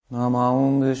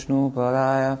Namo Vishnu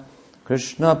Padaya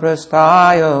Krishna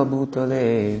Prasthaya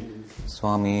Bhutale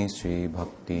Swami Sri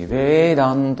Bhakti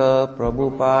Vedanta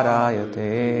Prabhupada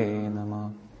Te Namah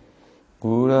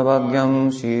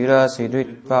Guravagyam Shira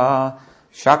Siddhitva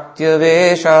Shaktya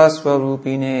Vesha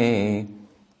Swarupine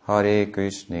Hare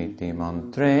Krishneti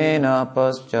Mantrena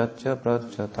Paschatya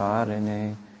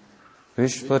Prachatarine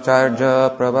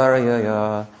Vishvacharya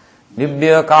Pravaryaya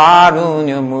Divya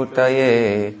Karunya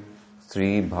Murtaye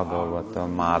Sri Bhagavata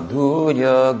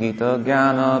Madhurya Gita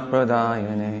Jnana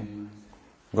Pradayane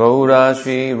Gaura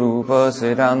Shri Rupa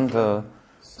Siddhanta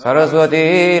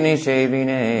Saraswati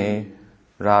Nishevine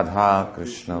Radha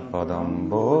Krishna Padam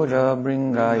Bhoja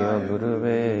Bringaya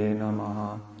Gurave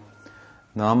Namaha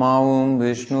Namo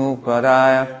Vishnu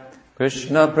Padaya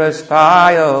Krishna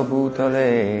Prasthaya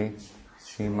Bhutale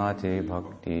Srimate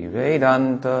Bhakti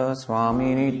Vedanta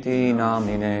Swaminiti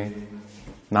Namine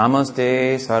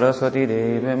Namaste Saraswati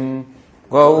Devim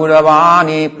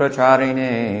Gauravani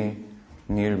Pracharine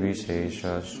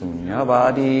Nirvishesha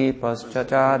Sunyavadi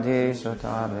Paschachade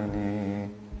Satarine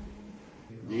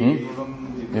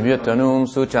Divyatanum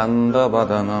Suchanda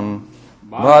Vadanam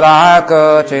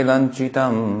Varaka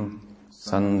Chelanchitam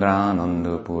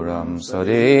Sandranandapuram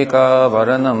Sadeka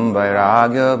Varanam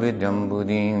Vairagya Vidyam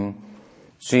Buddhim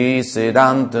Sri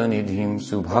Siddhanta Nidhim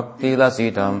Subhakti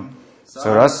Lasitam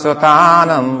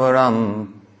Saraswatanam Varam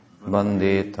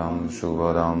Bandetam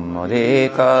Shubhadam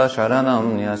Adeka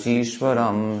Sharanam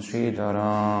Nyasishwaram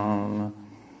Sridharam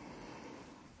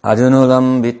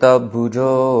Ajanulam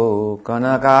Vitabhujo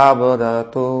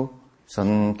Kanakabadato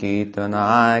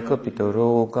Sankirtanaya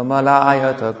Kapitaro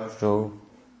Kamalaya Taksho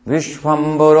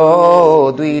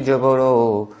Vishwambaro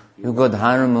Dwijabaro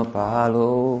Yugadharma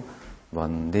Palo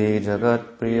Vande Jagat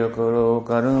Priyakaro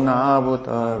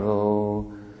Karunabhutaro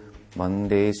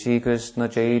Vande Shri Krishna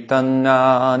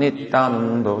Chaitanya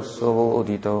Nityanando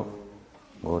Sodito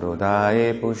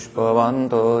Gorodaya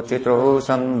Pushpavanto Chitro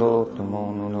Sando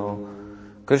Tumonuno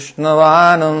Krishna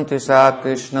Vanam Tisa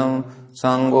Krishnam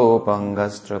Sango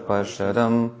Pangastra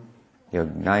Parshadam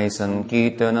Yagnai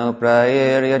Sankirtana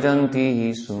Prayer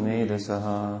Yajanti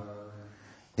Sumedasaha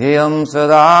Dhyam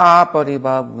Sada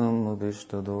Paribhagnam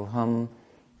Udishtadoham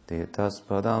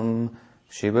Tetaspadam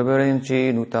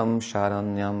Shivabarinchi Nutam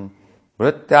Sharanyam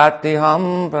Vrityartiham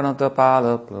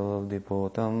Pranatapala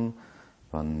Plavdipotam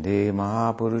Vande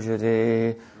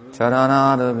Mahapurushaje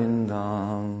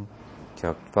Charanadavindam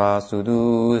Tyaktva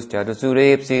Sudus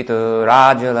Chatusurepsita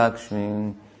Raja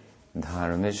Lakshmi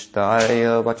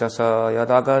Dharmishtaya Vachasa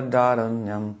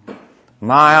Yadagadharanyam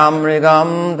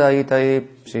Mayamrigam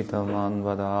Daitaipsitaman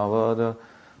Vadavada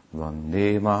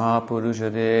Vande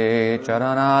Mahapurushade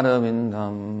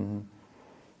Charanadavindam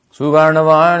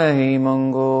Suvarnavarna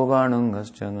Himango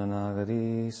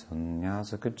Varnangaschananagadi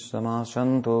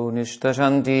Sanyasakritsamashanto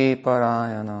Nishtashanti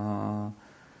Parayana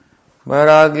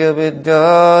Vairagya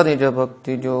Vidya Nija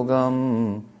Bhakti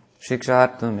Yogam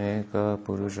Shikshatmeka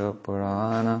Purusha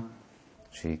Purana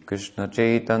Shri Krishna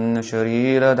Chaitanya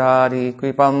Sharira Dhari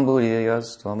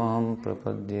Kripamburiyastvamam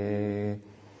Prapadye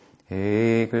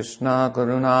He Krishna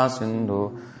Karuna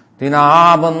Sindhu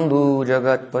Dinabandhu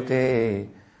Jagatpate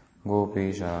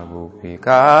Gopisha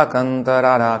Gopika Kanta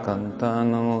Radha Kanta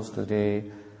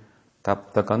Namostute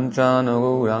Tapta Kanchana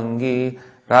Gaurangi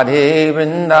Radhe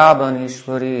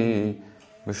Vrindavanishwari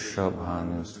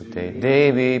Vishwabhanusute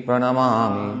Devi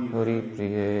Pranamami Hari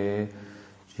Priye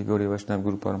Shri Gauri Vaishnava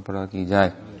Guru Parampara ki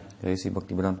jai. Jai Shri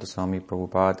Bhaktivedanta Swami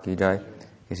Prabhupada ki jai.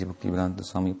 Jai Shri Bhaktivedanta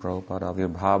Swami Prabhupada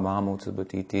Avirbhava Mahotsava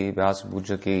Vyasa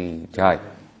Puja ki jai.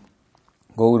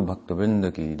 Gaur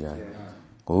Bhaktivinoda ki jai.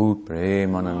 Gaur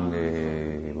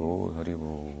Premanande Gaur Hari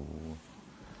Bol.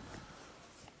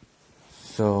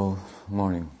 So,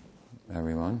 morning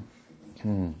everyone.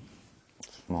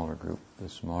 Smaller group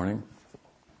this morning.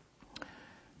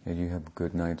 Did you have a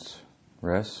good night's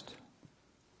rest?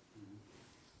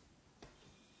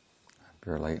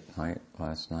 After a late night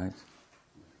last night?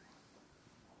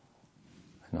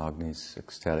 And Agni's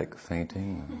ecstatic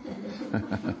fainting.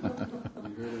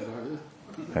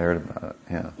 I heard about it,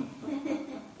 yeah.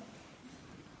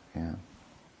 Yeah.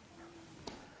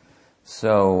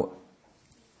 So,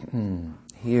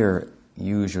 here,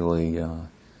 usually,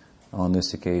 on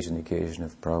this occasion, the occasion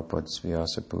of Prabhupada's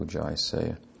Vyasa Puja, I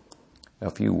say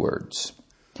a few words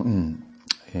in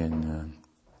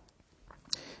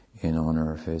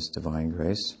honor of His divine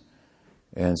grace.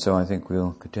 And so I think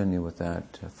we'll continue with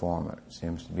that format. It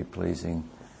seems to be pleasing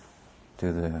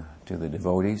to the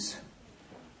devotees.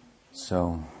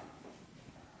 So,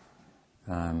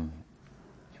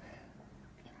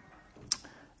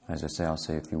 as I say, I'll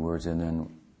say a few words, and then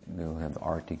they'll have the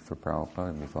Artik for Prabhupada,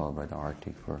 it'll be followed by the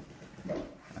Artik for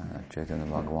Chaitanya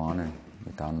Bhagavan and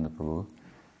Nityananda Prabhu,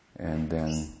 and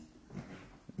then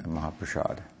the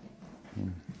Mahaprasad.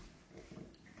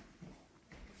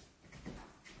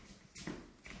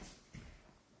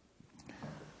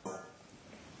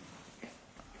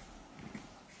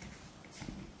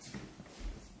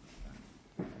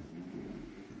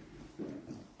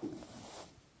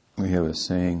 We have a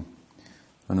saying,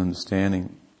 an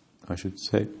understanding, I should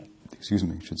say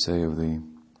of the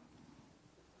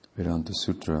Vedanta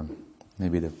Sutra,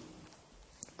 maybe the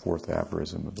fourth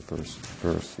aphorism of the first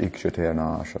verse, Ikshate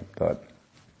Shabdat.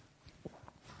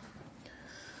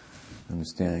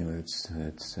 Understanding that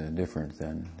it's different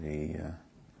than the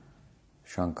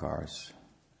Shankar's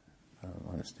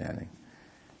understanding,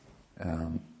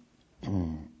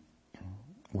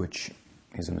 which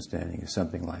his understanding is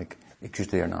something like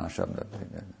Ikshate Shabdat.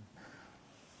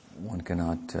 One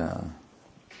cannot. The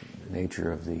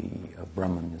nature of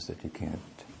Brahman is that you can't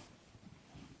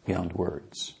beyond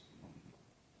words.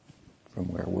 From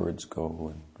where words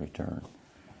go and return,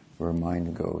 where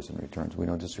mind goes and returns. We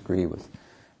don't disagree with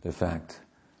the fact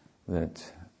that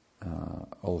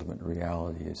ultimate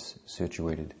reality is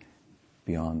situated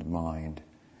beyond mind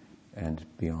and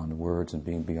beyond words, and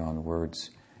being beyond words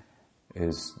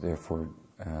is therefore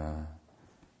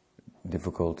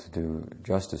difficult to do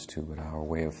justice to, but our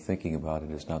way of thinking about it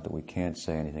is not that we can't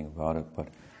say anything about it, but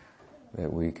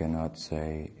that we cannot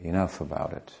say enough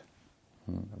about it.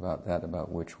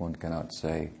 About which one cannot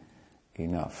say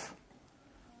enough.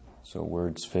 So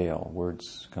words fail,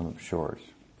 words come up short,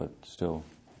 but still,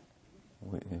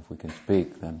 if we can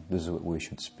speak, then this is what we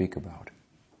should speak about.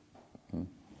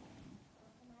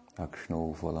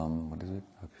 Akshno phalam, what is it?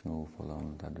 Akshno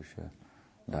phalam tadusha,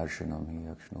 darshanam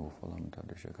hi akshno phalam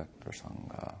tadusha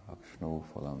katrasanga, akshno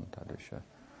phalam tadusha,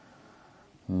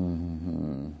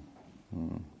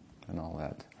 and all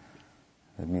that.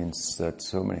 It means that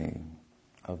so many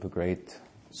of the great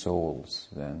souls,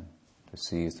 then, to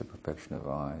see is the perfection of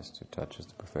eyes, to touch is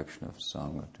the perfection of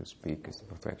sangha, to speak is the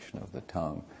perfection of the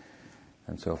tongue,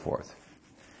 and so forth.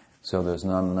 So there's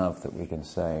not enough that we can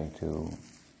say to,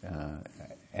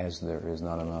 as there is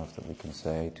not enough that we can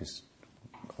say to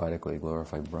adequately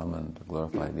glorify Brahman, to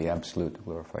glorify the Absolute, to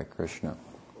glorify Krishna.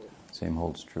 Same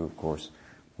holds true, of course,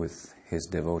 with his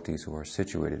devotees who are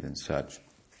situated in such.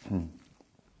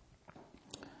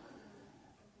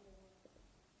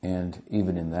 And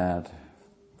even in that,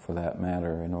 for that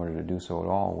matter, in order to do so at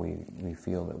all, we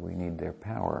feel that we need their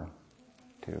power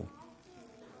to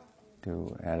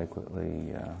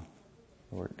adequately,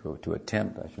 or to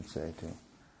attempt, I should say,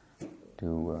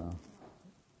 to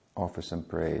offer some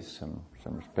praise, some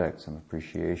respect, some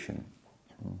appreciation.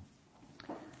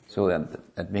 So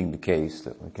that being the case,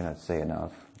 that we cannot say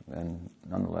enough, and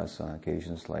nonetheless on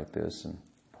occasions like this, and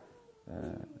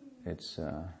it's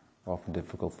often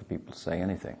difficult for people to say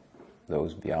anything.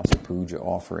 Those Vyasa Puja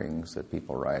offerings that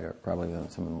people write are probably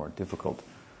some of the more difficult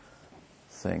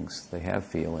things. They have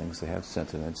feelings, they have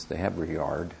sentiments, they have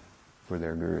regard for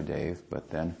their Gurudev, but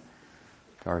then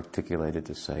to articulate it,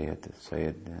 to say it,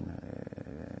 and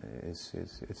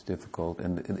it's difficult.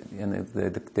 And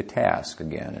the task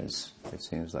again is, it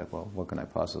seems like, well, what can I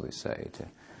possibly say to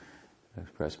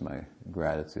express my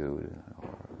gratitude,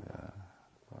 or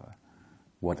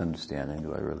what understanding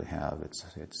do I really have? It's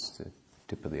the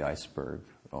tip of the iceberg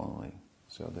only.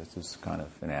 So there's this kind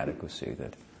of inadequacy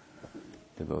that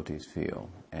devotees feel.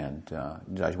 And I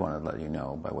just wanted to let you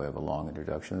know, by way of a long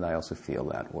introduction, that I also feel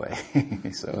that way.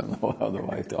 So although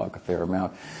I talk a fair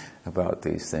amount about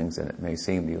these things, and it may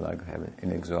seem to you like I have an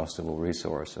inexhaustible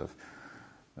resource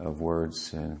of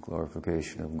words and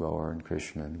glorification of Gaur and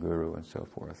Krishna and Guru and so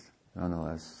forth.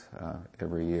 Nonetheless,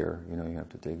 every year, you have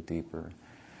to dig deeper.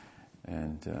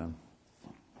 And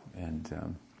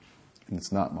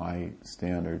it's not my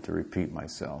standard to repeat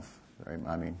myself. Right?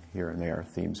 I mean, here and there,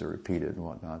 themes are repeated and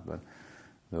whatnot, but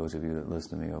those of you that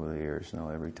listen to me over the years know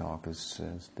every talk is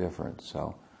different.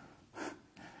 So,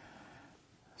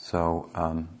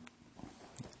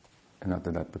 not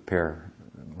that I prepare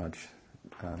much,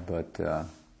 but I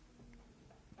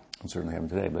certainly haven't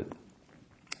today. But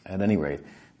at any rate,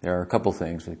 there are a couple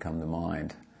things that come to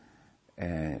mind.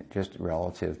 Just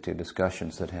relative to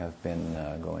discussions that have been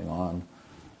going on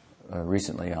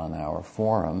recently on our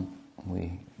forum,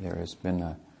 there has been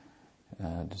a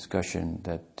discussion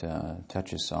that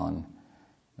touches on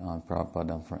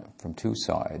Prabhupada from two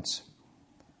sides.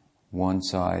 One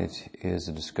side is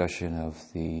a discussion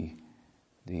of the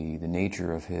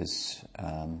nature of his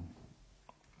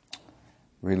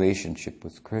relationship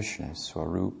with Krishna, his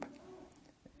Swarup,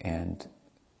 and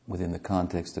within the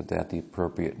context of that, the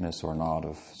appropriateness or not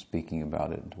of speaking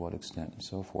about it, and to what extent, and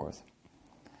so forth.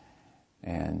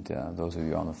 And those of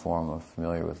you on the forum are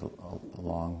familiar with a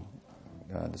long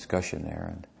discussion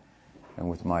there, and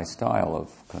with my style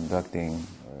of conducting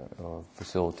or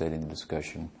facilitating the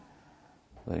discussion,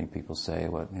 letting people say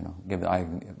what, I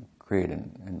create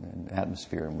an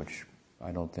atmosphere in which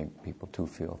I don't think people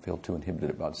feel too inhibited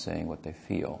about saying what they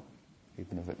feel,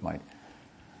 even if it might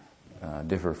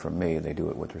differ from me. They do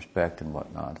it with respect and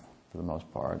whatnot, for the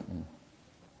most part,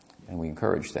 and we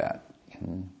encourage that.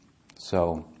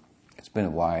 So it's been a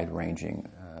wide-ranging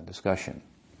discussion.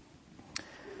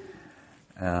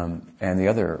 And the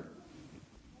other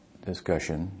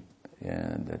discussion,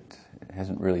 and that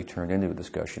hasn't really turned into a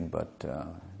discussion, but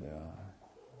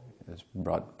has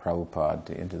brought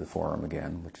Prabhupada into the forum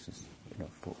again, which is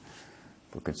for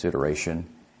consideration,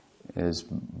 is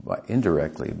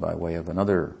indirectly by way of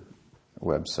another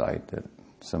website that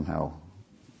somehow,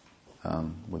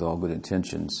 with all good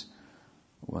intentions,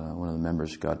 one of the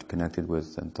members got connected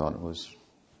with and thought it was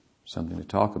something to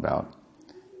talk about,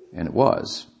 and it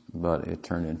was, but it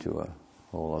turned into a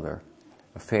whole other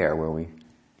affair where we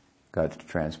got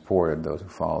transported, those who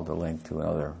followed the link, to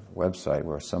another website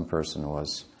where some person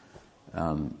was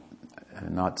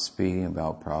not speaking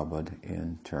about Prabhupada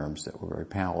in terms that were very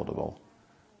palatable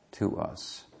to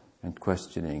us, and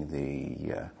questioning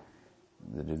the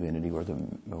divinity,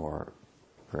 or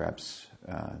perhaps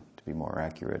to be more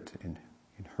accurate in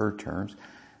her terms,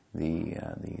 the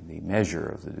measure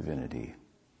of the divinity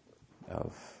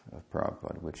of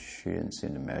Prabhupada, which she didn't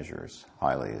seem to measure as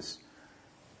highly as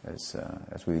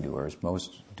we do, or as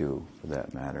most do, for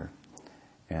that matter,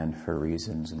 and her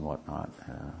reasons and whatnot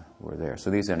were there. So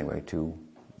these, anyway, two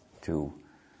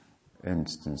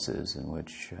instances in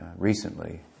which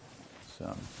recently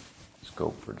some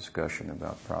scope for discussion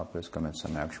about Prabhupada has come in,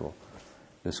 some actual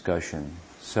discussion.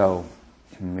 So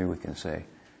maybe we can say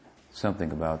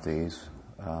something about these.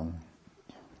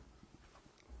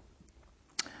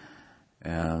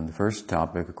 And the first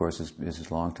topic, of course, is this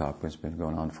long topic. It's been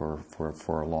going on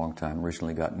for a long time.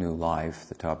 Recently got new life,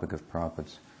 the topic of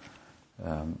Prabhupada's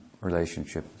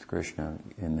relationship with Krishna,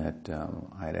 in that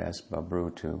I had asked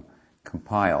Babru to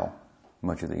compile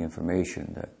much of the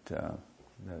information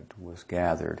that was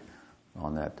gathered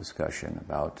on that discussion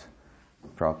about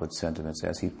Prabhupada's sentiments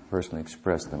as he personally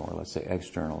expressed them, or let's say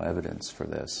external evidence for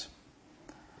this.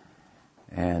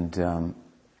 And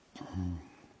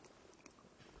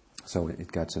so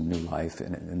it got some new life,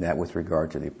 and that with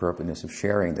regard to the appropriateness of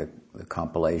sharing the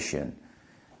compilation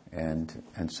and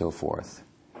so forth.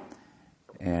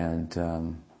 And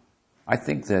I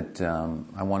think that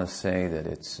I want to say that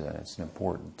it's an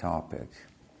important topic,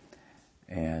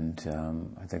 and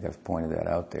I think I've pointed that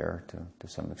out there to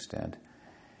some extent.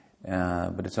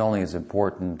 But it's only as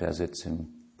important as it's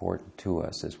important to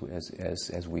us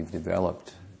as we've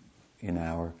developed in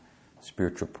our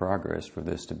spiritual progress for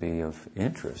this to be of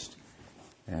interest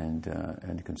and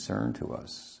concern to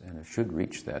us. And it should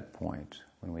reach that point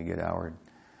when we get our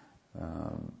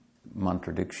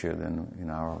mantra diksha. Then in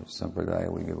our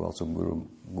sampradaya we give also Guru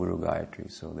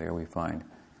Gayatri. So there we find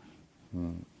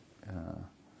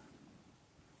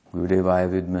Gurudevaya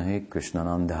Vidmahe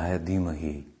Krishnanandaya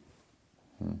Dhimahi.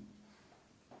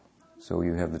 So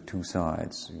you have the two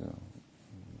sides,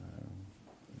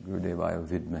 Gurudevaya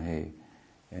Vidmahe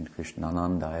and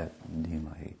Krishnanandaya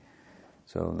Dhimahi.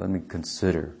 So let me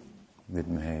consider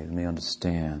Vidmahe, let me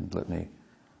understand, let me,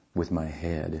 with my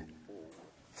head,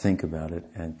 think about it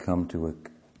and come to a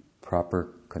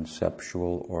proper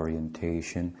conceptual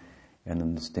orientation and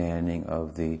understanding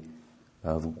of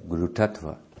Guru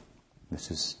Tattva.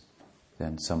 This is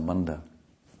then Sambandha.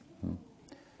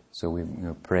 So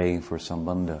we're praying for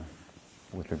Sambandha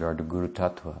with regard to Guru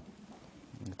Tattva.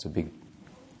 It's a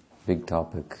big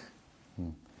topic.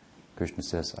 Krishna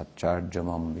says,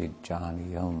 Acharjamam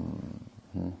Vijaniyam.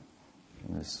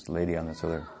 This lady on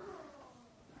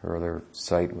her other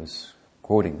site was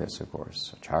quoting this, of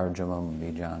course. Acharjamam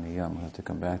Vijaniyam. We'll have to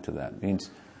come back to that. It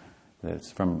means that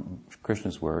it's from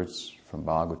Krishna's words, from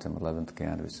Bhagavatam, 11th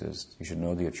canto. It says, you should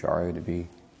know the Acharya to be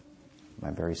my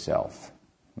very self.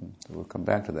 So we'll come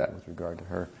back to that with regard to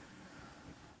her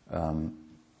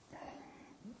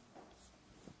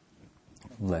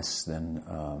less than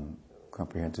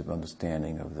comprehensive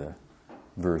understanding of the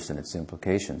verse and its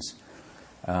implications.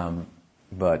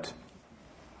 But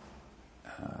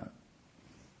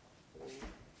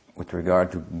with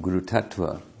regard to Guru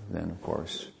Tattva, then of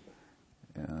course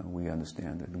we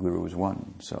understand that Guru is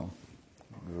one. So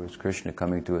Guru is Krishna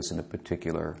coming to us in a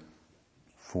particular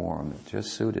form that's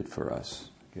just suited for us,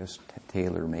 just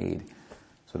tailor-made,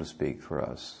 so to speak, for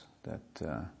us.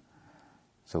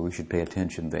 So we should pay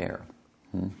attention there.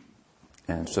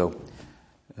 And so,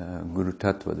 Guru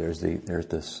Tattva, there's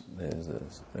this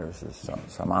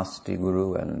Samasti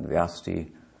Guru and Vyasti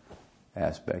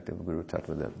aspect of Guru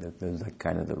Tattva. There's like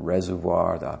kind of the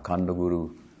reservoir, the Akhanda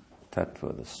Guru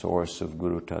Tattva, the source of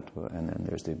Guru Tattva, and then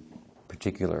there's the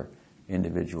particular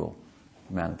individual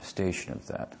manifestation of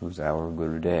that, who's our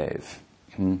Gurudev.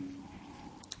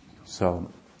 So,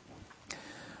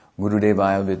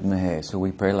 Gurudevaya Vidmahe. So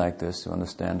we pray like this to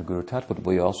understand the Guru Tattva, but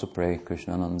we also pray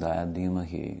Krishnanandaya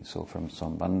Dhimahi. So from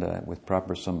Sambandha, with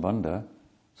proper Sambandha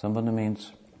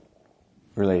means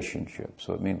relationship.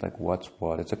 So it means like what's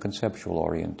what. It's a conceptual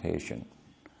orientation.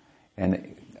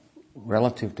 And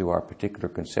relative to our particular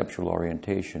conceptual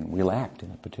orientation, we'll act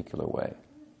in a particular way.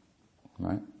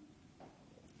 Right?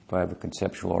 If I have a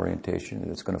conceptual orientation,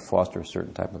 it's going to foster a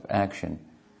certain type of action.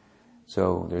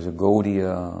 So there's a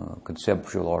Gaudiya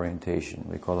conceptual orientation.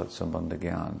 We call it Sambandha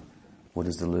Gyan. What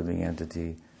is the living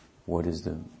entity? What is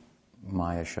the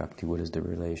Maya Shakti? What is the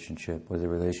relationship? What is the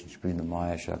relationship between the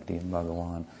Maya Shakti and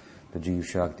Bhagavan, the Jiva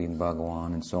Shakti and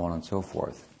Bhagavan, and so on and so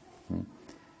forth?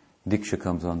 Diksha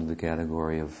comes under the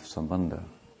category of Sambandha.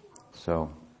 So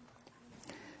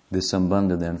this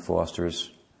Sambandha then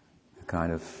fosters a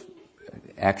kind of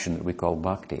action that we call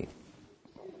Bhakti.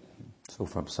 So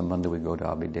from Sambandha we go to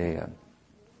Abhideya.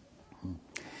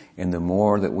 And the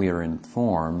more that we are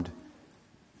informed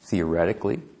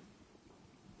theoretically,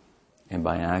 and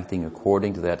by acting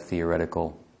according to that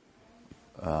theoretical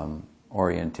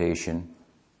orientation,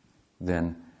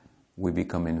 then we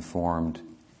become informed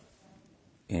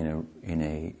in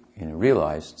a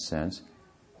realized sense,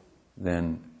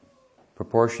 then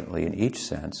proportionately in each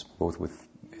sense, both with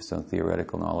some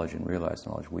theoretical knowledge and realized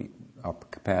knowledge, our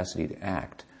capacity to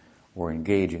act or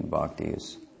engage in bhakti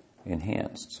is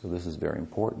enhanced. So this is very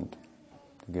important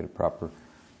to get a proper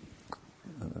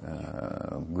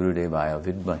Gurudevaya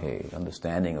Vidmahe,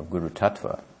 understanding of Guru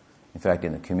Tattva. In fact,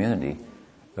 in the community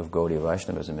of Gaudiya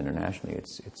Vaishnavism internationally,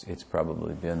 it's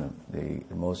probably been the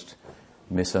most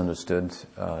misunderstood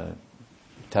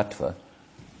tattva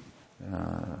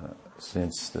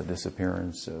since the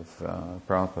disappearance of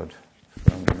Prabhupada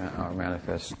from our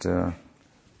manifest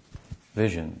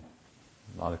vision.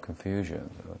 A lot of confusion.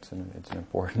 So it's an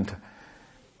important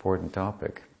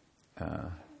topic.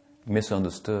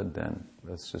 Misunderstood, then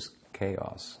that's just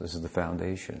chaos. This is the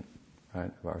foundation,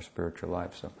 right, of our spiritual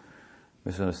life. So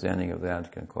misunderstanding of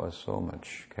that can cause so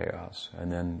much chaos.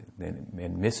 And then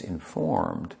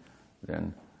misinformed,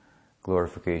 then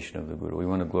glorification of the Guru. We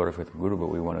want to glorify the Guru, but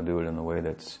we want to do it in a way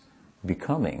that's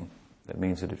becoming. That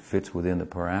means that it fits within the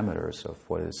parameters of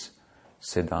what is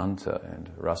Siddhanta and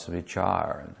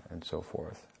Rasavichar and so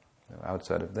forth.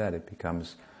 Outside of that, it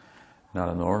becomes not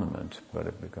an ornament, but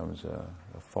it becomes a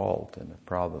fault and a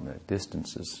problem. It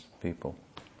distances people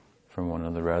from one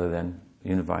another rather than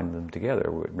unifying them together,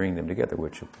 bringing them together,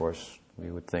 which of course we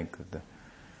would think that the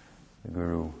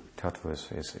Guru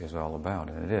Tattva is all about,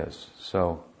 and it is.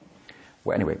 So,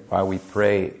 anyway, while we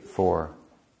pray for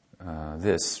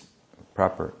this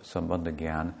proper Sambandha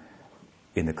Gyan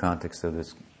in the context of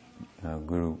this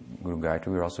Guru Gayatri,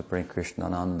 we're also praying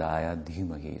Krishnanandaya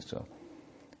Dhimahi. So,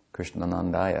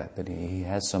 Krishnanandaya, that he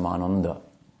has some ananda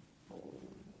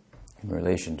in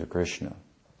relation to Krishna.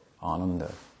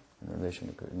 Ananda in relation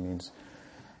to Krishna means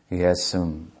he has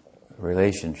some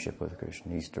relationship with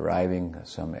Krishna. He's deriving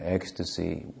some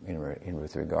ecstasy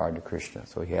with regard to Krishna.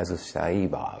 So he has a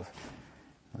saibhav.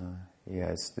 He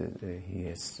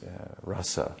has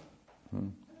rasa.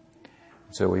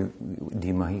 So we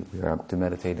are to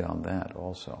meditate on that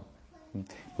also.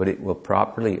 But it will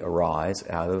properly arise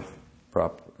out of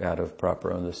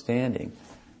proper understanding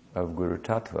of Guru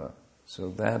Tattva. So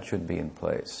that should be in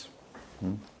place.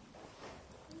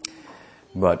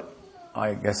 But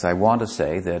I guess I want to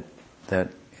say that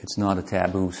it's not a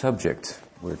taboo subject.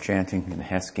 We're chanting and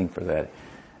asking for that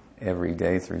every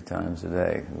day, 3 times a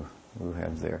day, who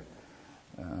have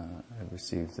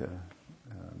received the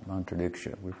mantra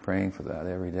diksha. We're praying for that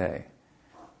every day.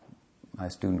 My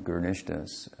student Gurnishta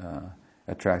has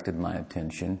attracted my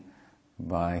attention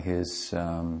by his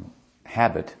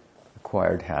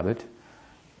acquired habit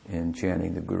in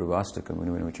chanting the Guru Vastakam.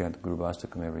 We chant the Guru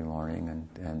Vastakam every morning,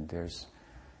 and there's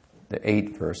the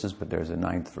 8 verses, but there's a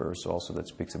 9th verse also that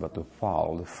speaks about the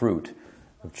phal, the fruit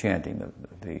of chanting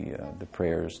the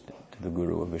prayers to the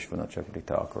Guru of Vishwanath Chakravarti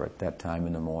Thakur at that time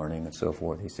in the morning and so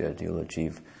forth. He said you'll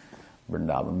achieve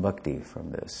Vrindavan Bhakti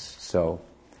from this. So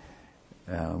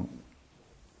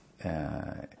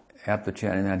after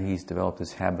chanting that, he's developed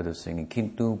this habit of singing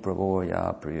Kintu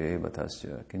Prabhoya Priye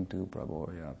Bhatasya, Kintu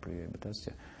Prabhoya Priye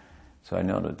Bhatasya. So I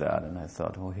noted that, and I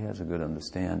thought, oh, he has a good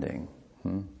understanding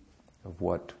of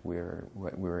what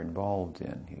we're involved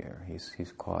in here.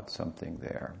 He's caught something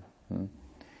there.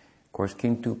 Of course,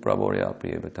 Kintu Prabhupada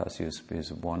Avirbhava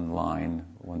is one line,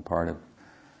 one part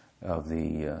of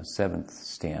the seventh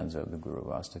stanza of the Guru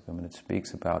Vastakam, and it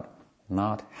speaks about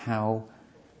not how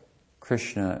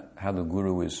the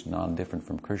Guru is non-different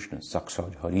from Krishna,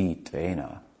 saksad hari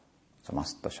tvena,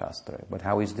 samasta shastra, but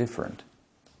how he's different.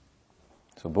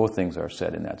 So both things are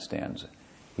said in that stanza.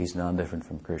 He's non-different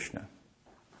from Krishna.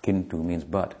 Kintu means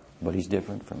but he's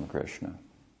different from Krishna.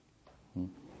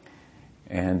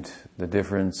 And the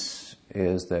difference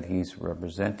is that he's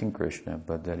representing Krishna,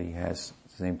 but that he has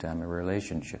at the same time a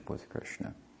relationship with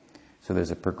Krishna. So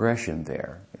there's a progression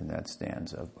there in that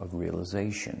stanza of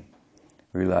realization.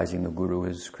 Realizing the Guru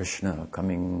is Krishna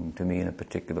coming to me in a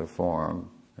particular form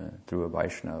through a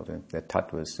Vaishnava, and that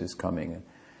Tattva is coming.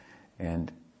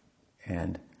 And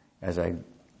as I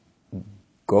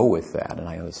go with that, and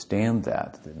I understand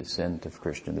that, the descent of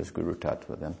Krishna, this Guru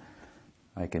Tattva, then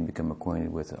I can become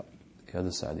acquainted with the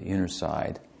other side, the inner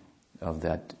side of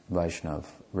that Vaishnava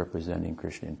representing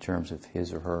Krishna in terms of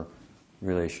his or her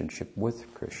relationship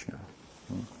with Krishna.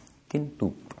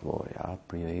 Kintu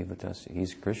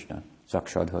he's Krishna,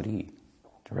 Sakshad Hari,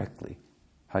 directly,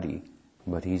 Hari,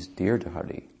 but he's dear to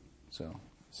Hari. So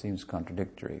it seems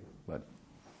contradictory, but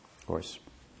of course,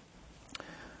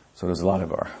 so there's a lot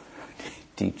of our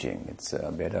teaching. It's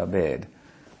Veda Ved,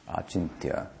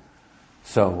 Achintya.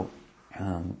 So,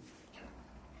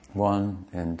 one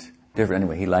and different.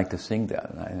 Anyway, he liked to sing that,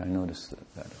 and I noticed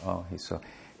that. Oh, he's so.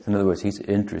 In other words, he's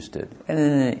interested, and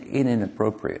in an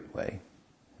appropriate way.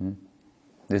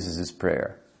 This is his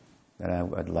prayer. That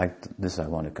I'd like this. I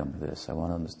want to come to this. I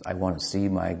want to see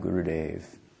my Gurudev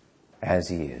as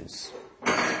he is.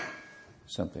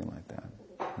 Something like that.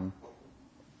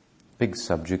 Big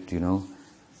subject,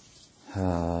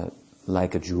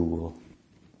 like a jewel.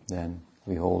 Then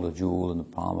we hold a jewel in the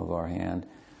palm of our hand,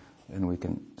 and we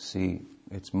can see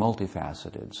it's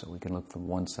multifaceted. So we can look from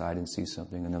one side and see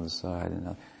something, another side,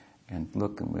 and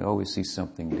look, and we always see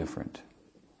something different.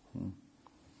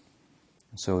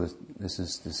 So this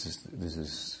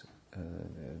is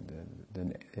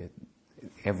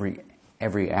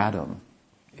every atom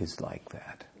is like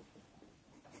that.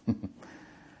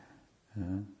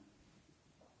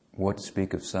 What to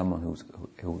speak of someone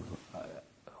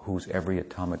whose every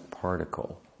atomic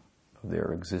particle of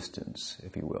their existence,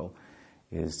 if you will,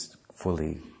 is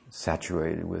fully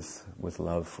saturated with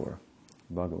love for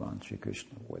Bhagavan Sri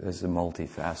Krishna. This is a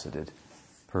multifaceted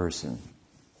person,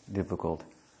 difficult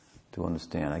to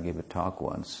understand. I gave a talk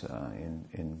once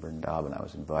in Vrindavan. I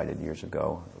was invited years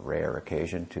ago, a rare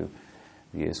occasion, to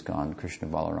the ISKCON Krishna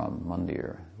Balaram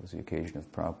Mandir. It was the occasion of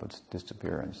Prabhupada's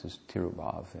disappearance, his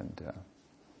Tirubhav, and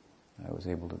I was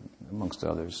able to, amongst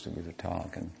others, to give a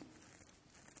talk. And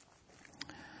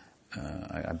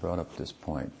I brought up this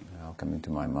point, coming to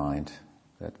my mind,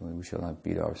 that we shall not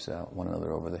beat one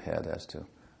another over the head as to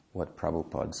what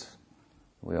Prabhupada's.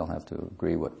 We all have to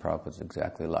agree what Prabhupada's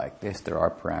exactly like. Yes, there are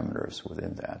parameters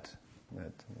within that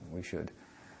we should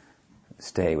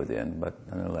stay within, but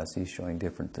nonetheless he's showing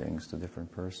different things to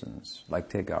different persons. Like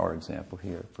take our example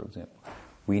here, for example.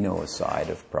 We know a side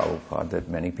of Prabhupada that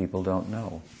many people don't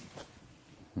know.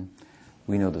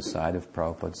 We know the side of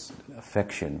Prabhupada's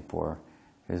affection for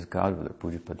his godbrother,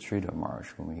 Pujapad Sridhar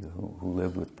Maharaj, who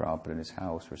lived with Prabhupada in his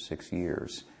house for 6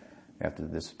 years after the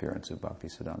disappearance of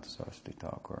Bhaktisiddhanta Saraswati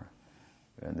Thakur.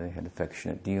 And they had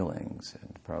affectionate dealings,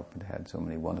 and Prabhupada had so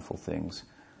many wonderful things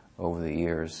over the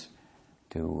years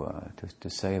to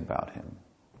say about him.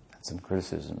 And some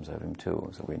criticisms of him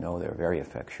too, so we know they're very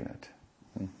affectionate.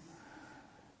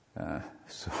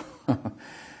 So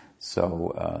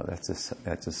that's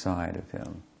a side of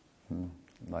him.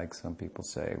 Like some people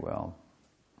say, well,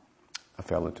 a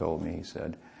fellow told me, he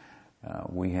said,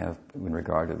 we have, in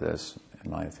regard to this,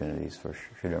 my affinities for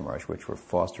Sridhar Maharaj, which were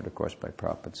fostered, of course, by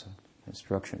Prabhupada's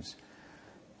instructions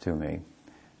to me.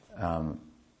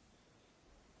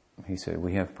 He said,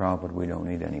 we have Prabhupada, we don't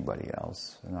need anybody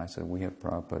else. And I said, we have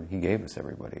Prabhupada, he gave us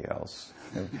everybody else.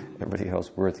 Everybody else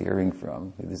worth hearing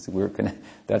from.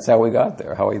 That's how we got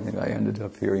there, how I think I ended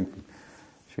up hearing from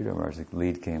Sridhar Maharaj. The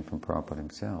lead came from Prabhupada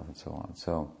himself, and so on.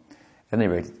 So, at any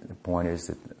rate, the point is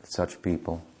that such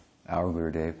people, our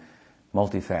Gurudev,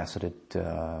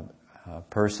 multifaceted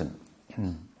person.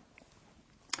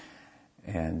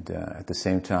 And at the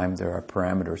same time, there are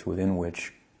parameters within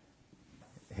which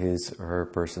his or her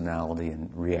personality and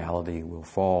reality will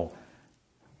fall.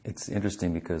 It's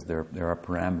interesting because there are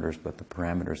parameters, but the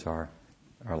parameters are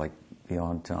like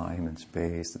beyond time and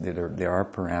space. There are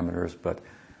parameters, but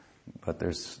but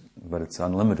it's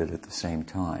unlimited at the same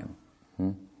time.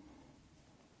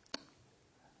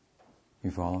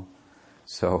 You follow?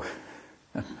 So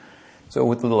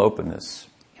with little openness,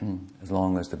 as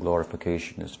long as the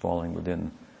glorification is falling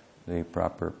within the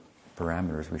proper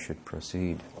parameters, we should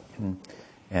proceed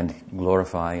and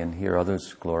glorify and hear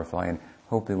others glorify, and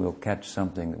hopefully we'll catch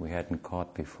something that we hadn't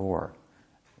caught before.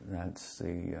 That's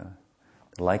the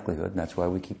likelihood, and that's why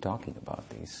we keep talking about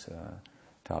these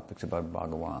topics about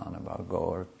Bhagavan, about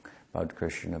Gaur, about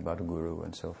Krishna, about a Guru,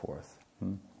 and so forth.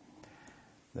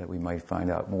 That we might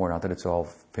find out more. Not that it's all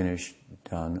finished,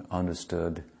 done,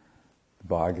 understood. The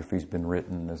biography's been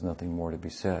written, there's nothing more to be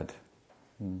said.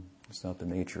 It's not the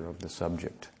nature of the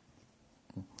subject.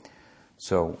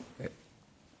 So,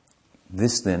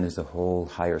 this then is the whole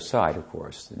higher side, of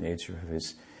course, the nature of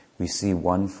his. We see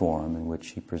one form in which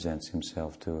he presents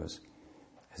himself to us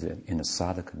as in a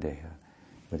sadhaka deha,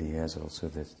 but he has also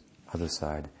this other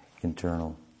side,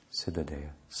 internal siddha deha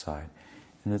side.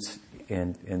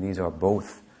 And these are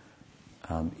both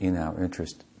in our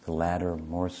interest, the latter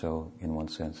more so in one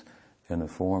sense than the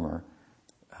former,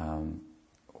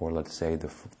 or let's say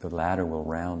the latter will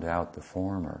round out the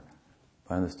former.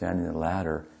 By understanding the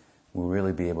latter, we'll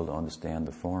really be able to understand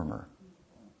the former.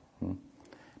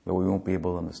 But we won't be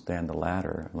able to understand the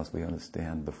latter unless we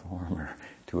understand the former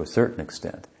to a certain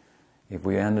extent. If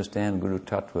we understand Guru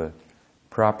Tattva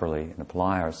properly and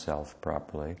apply ourselves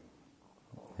properly,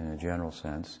 in a general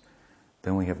sense,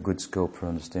 then we have good scope for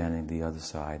understanding the other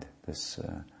side, this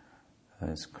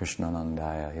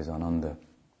Krishnanandaya, his Ananda,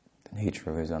 the nature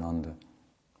of his Ananda.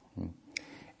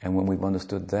 And when we've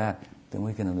understood that, then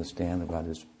we can understand about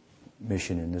his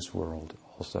mission in this world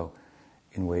also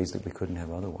in ways that we couldn't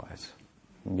have otherwise.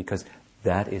 Because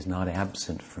that is not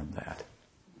absent from that.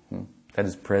 That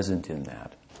is present in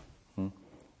that.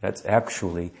 That's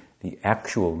actually the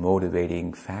actual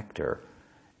motivating factor,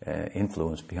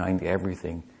 influence behind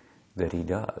everything that he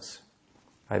does.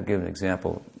 I've given an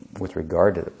example with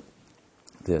regard to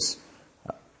this.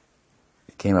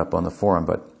 It came up on the forum,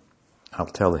 but I'll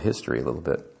tell the history a little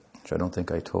bit, which I don't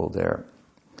think I told there.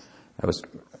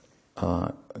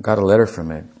 I got a letter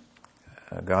from a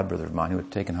godbrother of mine who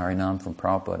had taken Harinam from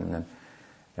Prabhupada, and then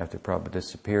after Prabhupada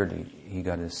disappeared, he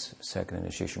got his second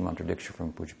initiation mantra diksha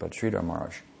from Pujapad Sridhar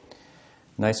Maharaj.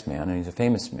 Nice man, and he's a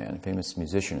famous man, a famous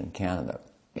musician in Canada.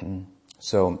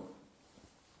 So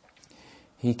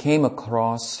he came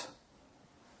across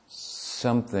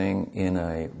something in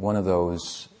one of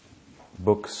those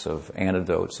books of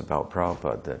anecdotes about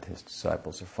Prabhupada that his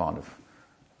disciples are fond of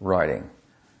writing.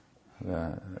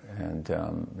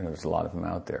 There's a lot of them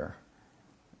out there.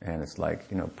 And it's like,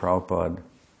 Prabhupada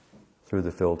through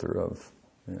the filter of,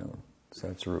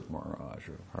 Satsarup Maharaj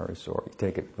or Harisor. You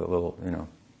take it with a little,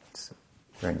 it's a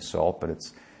grain of salt, but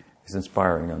it's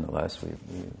inspiring nonetheless. We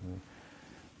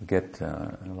get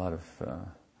a lot of,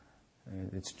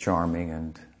 it's charming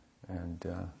and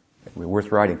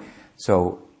worth writing.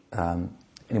 So,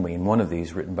 anyway, in one of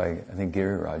these, written by, I think,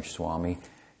 Giriraj Swami,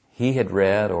 he had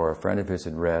read, or a friend of his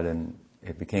had read, and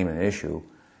it became an issue,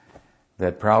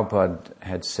 that Prabhupada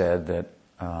had said that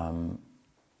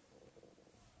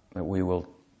we will,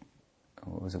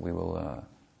 what was it? We will,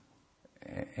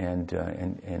 and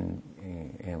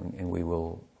we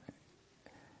will.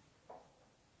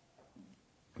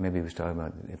 Maybe he was talking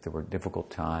about if there were difficult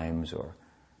times or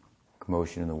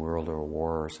commotion in the world or a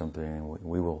war or something,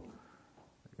 we will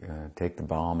take the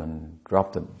bomb and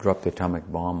drop the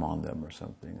atomic bomb on them or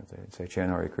something. If they say chant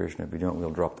Hare Krishna, if you don't,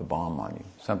 we'll drop the bomb on you.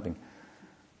 Something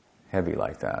heavy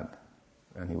like that.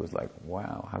 And he was like,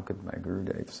 wow, how could my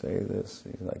Gurudev say this?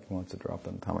 He's like, he wants to drop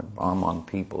an atomic bomb on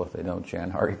people if they don't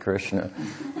chant Hare Krishna.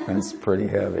 And it's pretty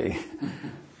heavy.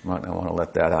 Might not want to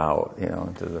let that out,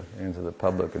 into the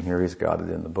public. And here he's got it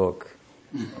in the book.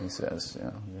 He says,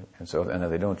 and so, and if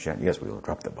they don't chant, yes, we will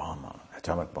drop the bomb on,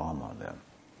 atomic bomb on them.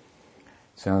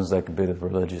 Sounds like a bit of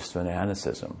religious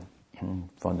fanaticism,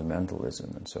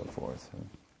 fundamentalism, and so forth.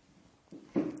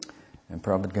 And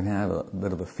Prabhupada can have a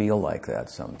bit of a feel like that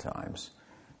sometimes.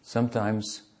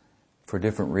 Sometimes for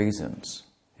different reasons.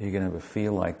 He can have a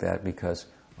feel like that because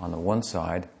on the one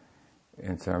side,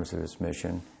 in terms of his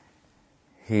mission,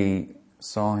 he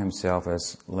saw himself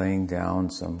as laying down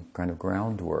some kind of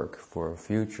groundwork for a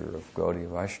future of Gaudiya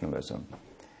Vaishnavism.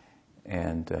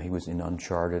 And he was in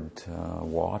uncharted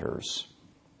waters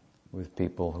with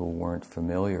people who weren't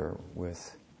familiar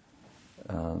with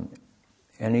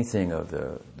anything of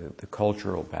the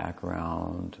cultural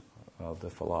background of the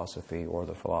philosophy or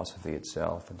the philosophy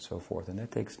itself and so forth. And it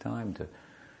takes time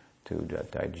to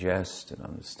digest and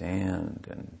understand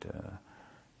and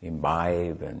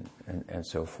imbibe and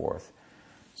so forth.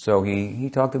 So he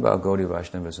talked about Gaudiya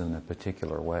Vaishnavism in a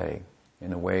particular way,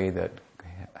 in a way that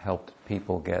helped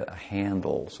people get a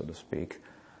handle, so to speak,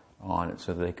 on it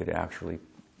so that they could actually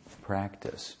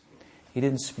practice. He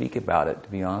didn't speak about it, to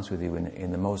be honest with you,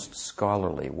 in the most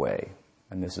scholarly way.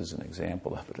 And this is an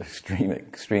example of an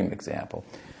extreme example.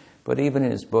 But even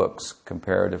in his books,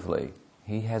 comparatively,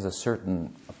 he has a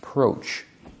certain approach.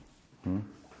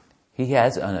 He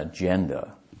has an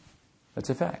agenda. That's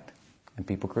a fact. And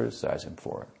people criticize him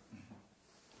for it.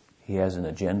 He has an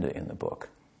agenda in the book.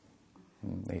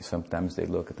 Sometimes they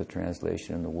look at the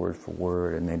translation and the word for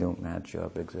word and they don't match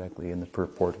up exactly, and the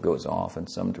purport goes off in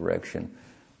some direction.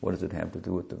 What does it have to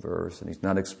do with the verse? And he's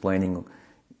not explaining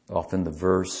often the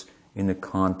verse in the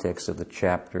context of the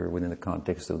chapter, within the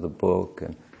context of the book,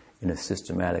 and in a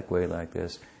systematic way like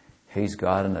this. He's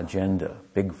got an agenda.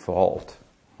 Big fault.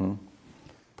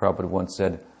 Prabhupada once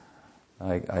said,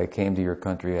 I came to your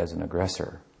country as an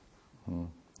aggressor.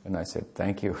 And I said,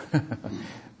 thank you.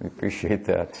 We appreciate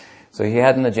that. So he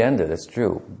had an agenda, that's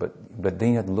true. But then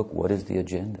you have to look, what is the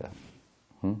agenda?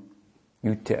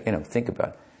 Think about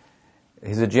it.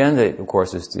 His agenda, of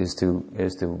course, is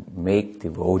to make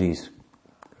devotees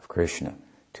of Krishna,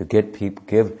 to get people,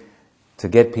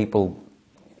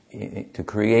 to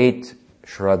create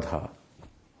Shraddha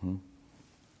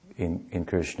in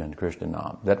Krishna and Krishna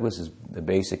Nam. That was the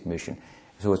basic mission.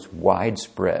 So it's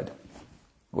widespread.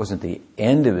 It wasn't the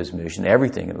end of his mission,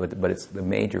 everything, but it's the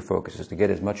major focus is to get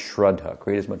as much Shraddha,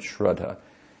 create as much Shraddha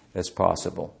as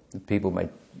possible, that people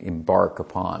might embark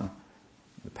upon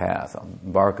the path,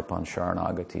 embark upon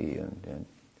Sharanagati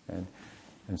and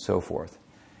so forth.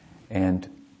 And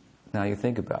now you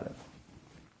think about it.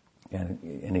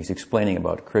 And he's explaining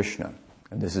about Krishna,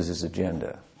 and this is his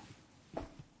agenda.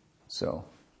 So,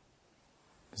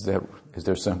 is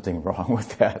there something wrong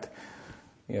with that?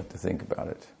 You have to think about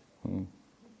it.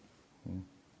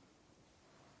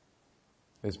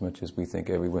 As much as we think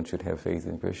everyone should have faith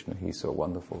in Krishna, he's so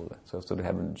wonderful. So to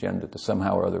have an agenda to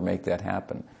somehow or other make that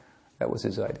happen, that was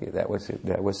his idea. That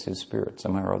was his spirit.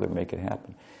 Somehow or other make it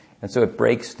happen. And so it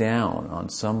breaks down on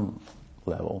some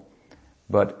level,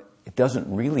 but it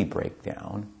doesn't really break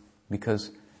down because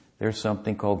there's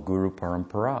something called Guru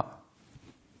Parampara.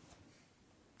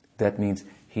 That means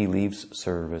he leaves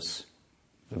service,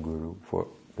 the Guru,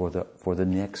 for the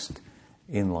next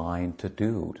in line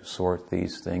to sort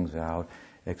these things out,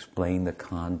 explain the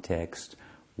context,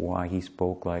 why he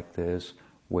spoke like this,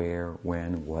 where,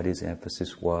 when, what his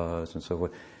emphasis was, and so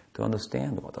forth, to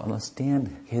understand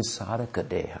his sadhaka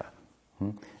deha.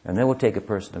 And that will take a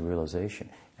person to realization.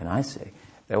 And I say,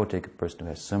 that will take a person who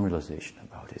has some realization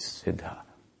about his siddha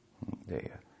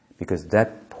deha. Because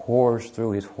that pours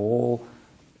through his whole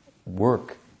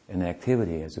work and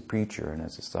activity as a preacher and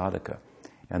as a sadhaka.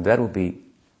 And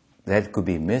that could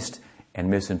be missed and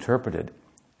misinterpreted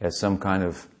as some kind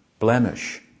of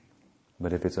blemish.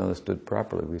 But if it's understood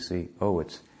properly, we see,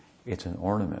 it's an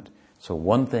ornament. So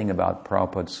one thing about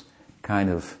Prabhupada's kind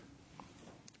of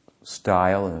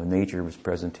style and the nature of his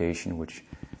presentation, which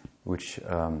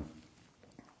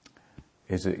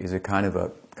is a kind of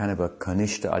a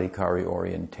Kanishta Adhikari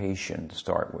orientation to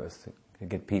start with, to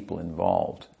get people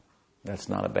involved. That's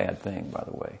not a bad thing, by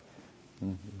the way.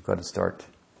 You've got to start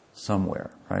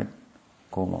somewhere, right?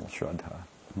 Komal Shraddha.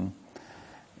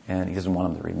 And he doesn't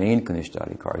want them to remain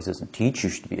Kanishtadhikari. He doesn't teach you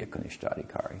should be a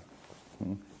Kanishtadhikari.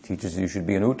 He teaches you should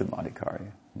be an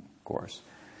Uttamadhikari, of course.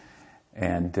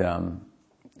 And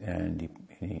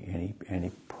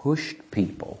he pushed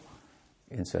people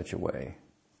in such a way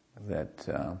that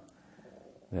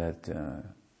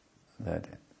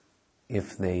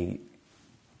if they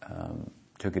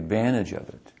took advantage of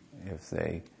it, if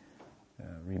they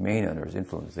remain under his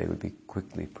influence, they would be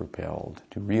quickly propelled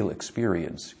to real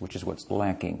experience, which is what's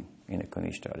lacking in a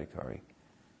Kanishtadhikari.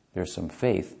 There's some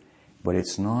faith, but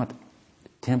it's not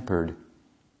tempered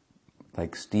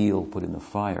like steel put in the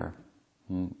fire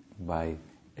by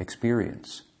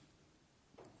experience,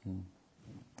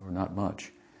 or not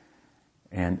much,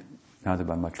 and neither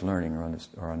by much learning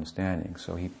or understanding.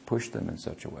 So he pushed them in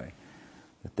such a way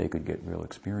that they could get real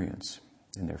experience,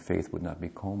 and their faith would not be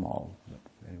komal, but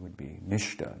it would be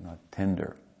nishta, not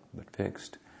tender, but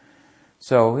fixed.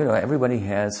 So, everybody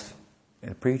has,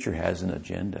 a preacher has an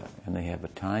agenda, and they have a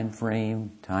time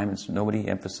frame, and nobody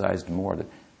emphasized more that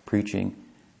preaching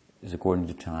is according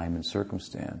to time and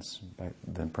circumstance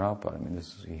than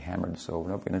Prabhupada. He hammered this over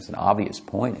and over, and it's an obvious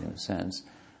point in a sense,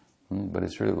 but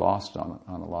it's really lost on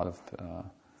a lot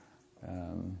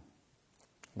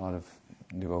of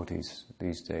devotees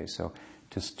these days. So,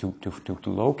 just to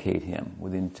locate him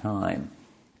within time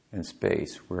and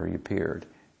space where he appeared,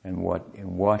 and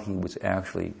what he was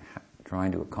actually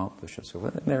trying to accomplish it. So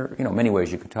there are, many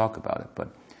ways you could talk about it, but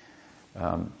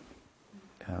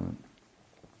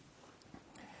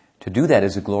to do that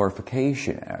is a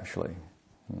glorification, actually.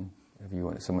 If you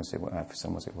want, someone say, well,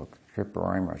 Srila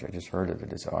Maharaj, I just heard it at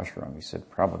his ashram. He said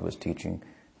Prabhupada was teaching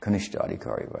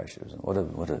Kanishtadikari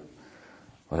Vaishnavas.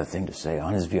 What a thing to say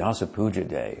on his Vyasa Puja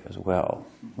day as well.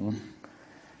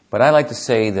 But I like to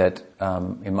say that,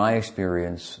 in my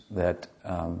experience, that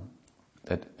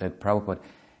Prabhupada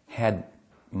had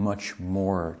much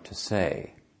more to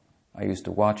say. I used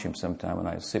to watch him sometime when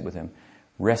I would sit with him,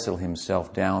 wrestle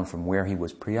himself down from where he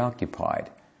was preoccupied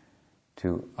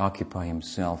to occupy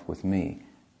himself with me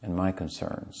and my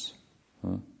concerns.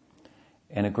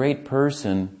 And a great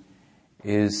person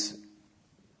is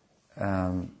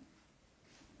not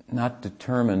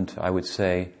determined, I would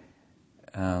say,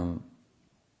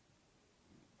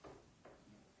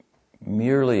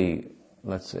 merely,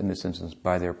 let's say in this instance,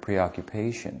 by their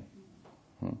preoccupation.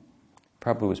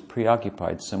 Prabhupada was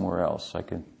preoccupied somewhere else, I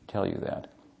can tell you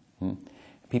that.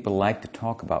 People like to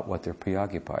talk about what they're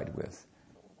preoccupied with.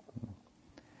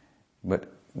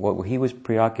 But what he was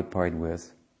preoccupied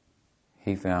with,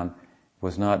 he found,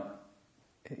 was not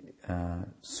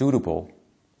suitable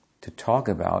to talk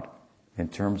about in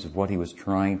terms of what he was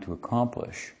trying to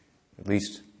accomplish, at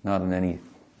least not in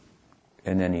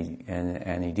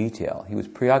any detail. He was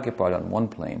preoccupied on one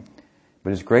plane,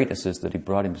 but his greatness is that he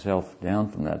brought himself down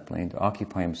from that plane to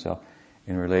occupy himself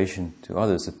in relation to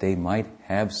others, that they might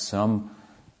have some,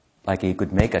 like he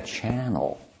could make a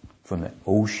channel from the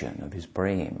ocean of his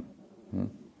brain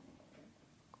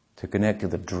to connect to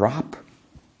the drop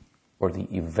or the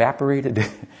evaporated,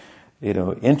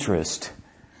 interest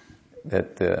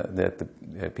that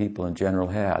the people in general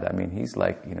had. I mean, he's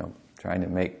like, trying to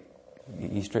make.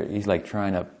 He's like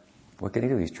trying to. What can he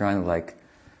do? He's trying to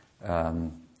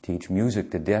teach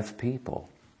music to deaf people.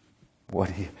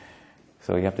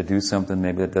 So you have to do something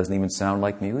maybe that doesn't even sound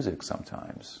like music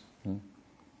sometimes.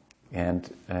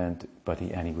 But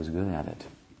he was good at it.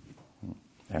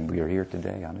 And we are here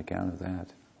today on account of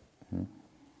that.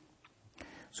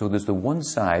 So there's the one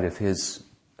side of his,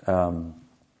 the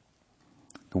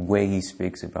way he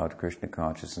speaks about Krishna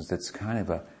consciousness, that's kind of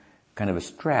a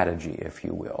strategy, if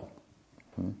you will,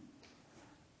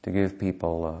 to give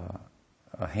people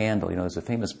a handle. There's a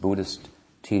famous Buddhist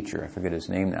teacher, I forget his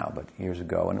name now, but years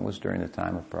ago, and it was during the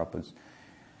time of Prabhupada's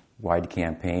wide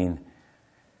campaign,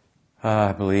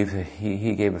 I believe,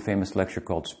 he gave a famous lecture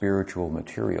called Spiritual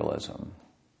Materialism.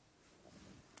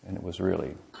 And it was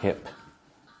really hip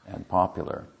and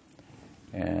popular.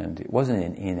 And it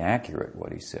wasn't inaccurate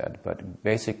what he said, but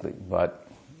basically what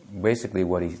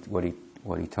he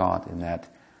taught in that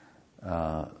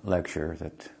lecture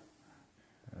that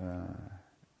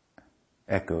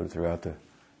echoed throughout the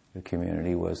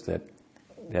community was that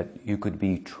you could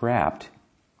be trapped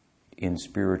in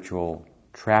spiritual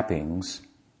trappings,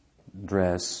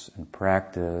 dress and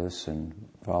practice and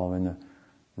following the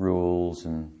rules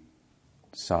and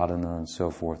sadhana and so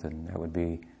forth, and that would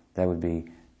be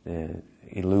the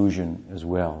illusion as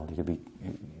well. You could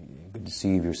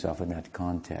deceive yourself in that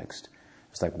context.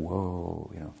 It's like,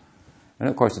 whoa, And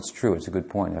of course it's true, it's a good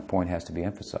point. That point has to be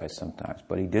emphasized sometimes.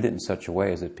 But he did it in such a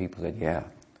way as that people said, yeah.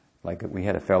 Like we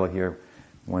had a fellow here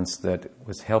once that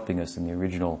was helping us in the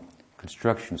original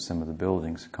construction of some of the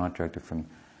buildings, a contractor from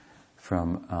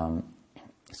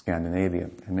Scandinavia,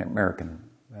 an American,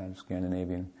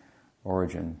 Scandinavian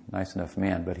origin, nice enough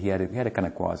man, but he had a kind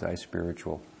of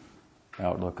quasi-spiritual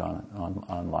outlook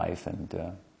on life, and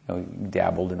he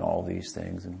dabbled in all these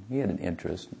things, and he had an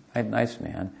interest. Nice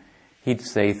man. He'd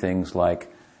say things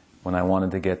like, when I wanted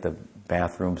to get the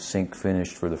bathroom sink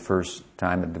finished for the first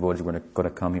time, the devotees were going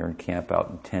to come here and camp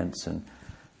out in tents and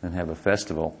have a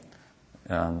festival,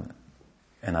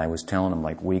 and I was telling him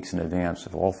like weeks in advance,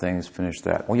 if all things finish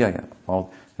that,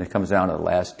 well, and it comes down to the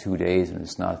last 2 days and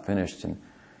it's not finished,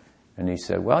 and he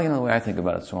said, well, the way I think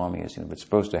about it, Swami, is, if it's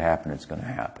supposed to happen, it's going to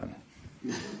happen.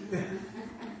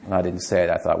 And I didn't say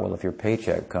it. I thought, well, if your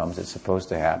paycheck comes, it's supposed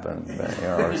to happen,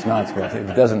 or it's not supposed to.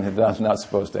 If it doesn't, it's not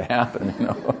supposed to happen.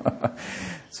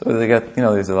 So they got,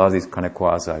 there's a lot of these kind of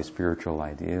quasi-spiritual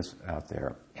ideas out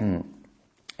there. And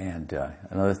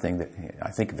another thing that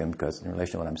I think of him because in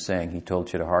relation to what I'm saying, he told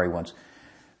Chidahari once,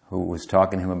 who was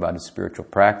talking to him about his spiritual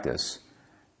practice,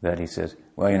 that he says,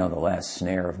 well, the last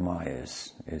snare of Maya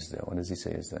is the, what does he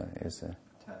say, is the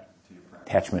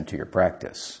attachment to your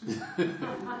practice.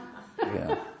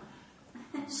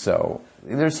 So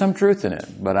there's some truth in it,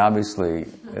 but obviously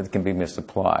it can be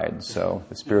misapplied. So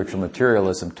the spiritual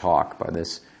materialism talk by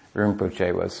this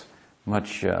Rinpoche was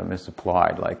much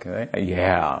misapplied. Like,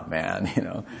 yeah,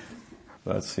 man,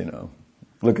 that's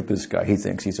look at this guy, he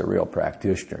thinks he's a real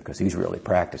practitioner because he's really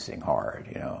practicing hard,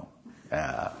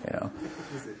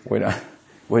 we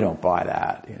don't buy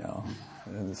that,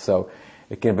 And so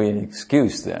it can be an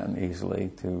excuse then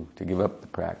easily to give up the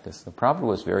practice. The Prabhupada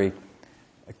was very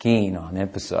keen on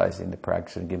emphasizing the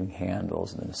practice and giving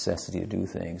handles and the necessity to do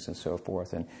things and so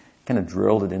forth, and kind of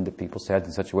drilled it into people's heads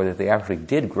in such a way that they actually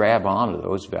did grab onto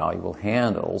those valuable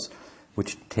handles,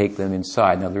 which take them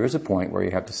inside. Now there is a point where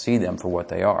you have to see them for what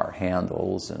they are,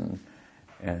 handles and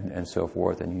so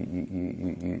forth,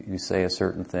 and you say a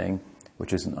certain thing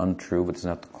which isn't untrue, but it's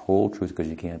not the whole truth because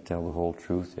you can't tell the whole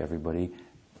truth to everybody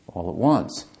all at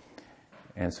once.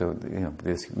 And so,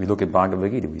 we look at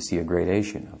Bhagavad Gita, we see a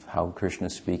gradation of how Krishna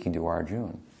is speaking to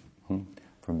Arjuna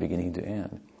from beginning to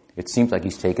end. It seems like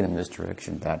he's taken him this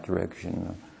direction, that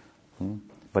direction.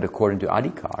 But according to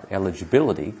adhikar,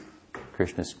 eligibility,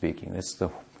 Krishna is speaking. That's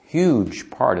the huge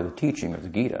part of the teaching of the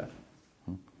Gita.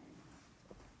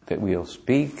 That we'll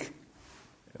speak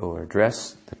or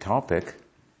address the topic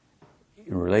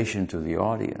in relation to the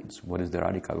audience. What is their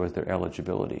adhikar? What is their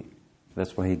eligibility?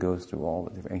 That's why he goes through all the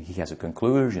different... He has a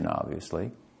conclusion,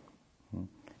 obviously.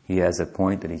 He has a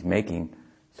point that he's making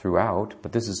throughout,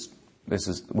 but this is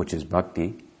which is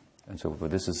bhakti, and so forth.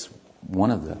 This is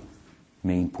one of the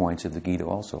main points of the Gita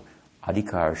also.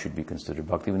 Adhikar should be considered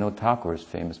bhakti. We know Thakur is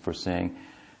famous for saying,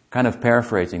 kind of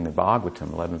paraphrasing the Bhagavatam,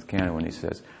 11th canto, when he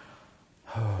says,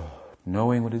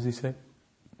 knowing, what does he say?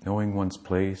 Knowing one's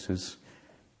place is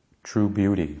true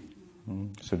beauty.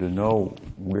 So to know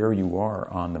where you are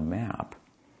on the map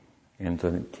and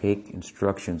to take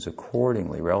instructions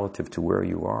accordingly relative to where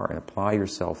you are and apply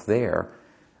yourself there,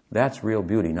 that's real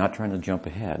beauty, not trying to jump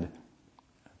ahead.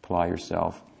 Apply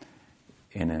yourself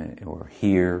or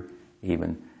hear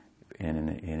even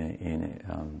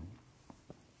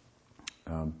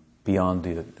beyond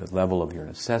the level of your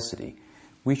necessity.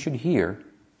 We should hear,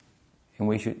 and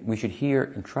we should hear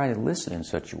and try to listen in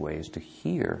such a way as to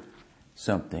hear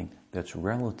something that's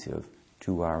relative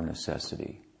to our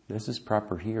necessity. This is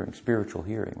proper hearing, spiritual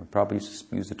hearing. We probably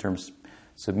use the term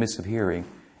submissive hearing.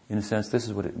 In a sense, this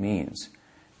is what it means.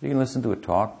 You can listen to a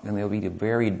talk, and there'll be a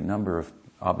varied number of,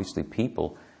 obviously,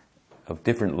 people of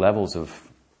different levels of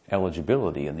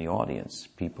eligibility in the audience.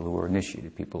 People who are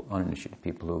initiated, people uninitiated,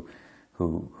 people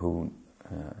who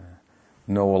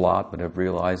know a lot but have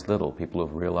realized little, people who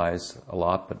have realized a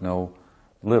lot but know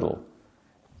little,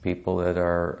 people that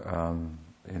are,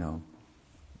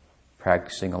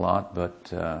 practicing a lot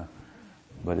but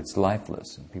it's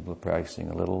lifeless, and people are practicing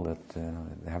a little that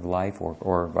have life,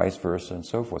 or vice versa, and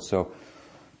so forth. So,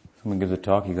 someone gives a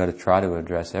talk, you've got to try to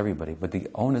address everybody. But the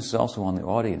onus is also on the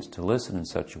audience to listen in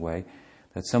such a way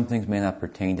that some things may not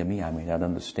pertain to me. I may not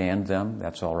understand them.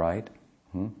 That's all right.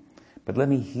 But let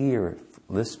me hear,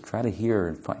 try to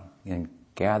hear and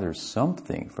gather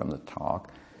something from the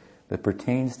talk that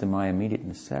pertains to my immediate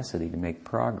necessity to make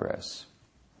progress.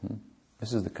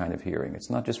 This is the kind of hearing.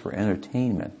 It's not just for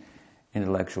entertainment,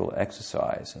 intellectual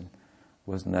exercise, and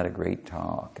wasn't that a great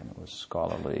talk, and it was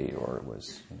scholarly, or it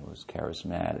was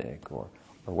charismatic, or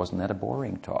wasn't that a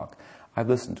boring talk? I've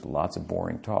listened to lots of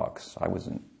boring talks. I was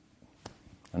in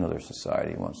another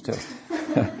society once too.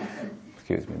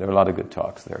 Excuse me. There were a lot of good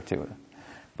talks there too.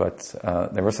 But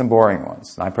there were some boring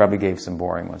ones. I probably gave some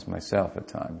boring ones myself at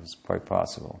times. It's quite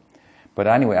possible. But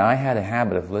anyway, I had a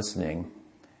habit of listening,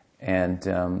 and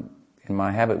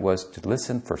my habit was to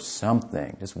listen for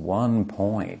something, just one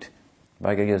point. If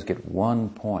I could just get one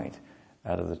point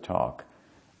out of the talk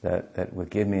that would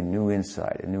give me a new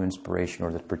insight, a new inspiration,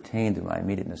 or that pertained to my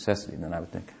immediate necessity, then I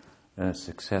would think, then it's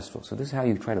successful. So this is how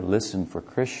you try to listen for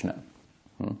Krishna.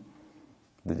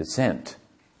 The descent.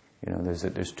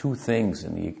 There's two things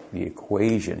in the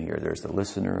equation here. There's the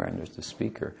listener and there's the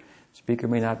speaker. The speaker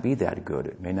may not be that good.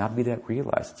 It may not be that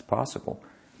realized. It's possible.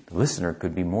 The listener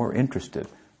could be more interested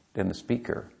than the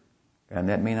speaker, and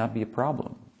that may not be a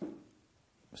problem.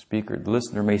 The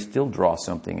listener may still draw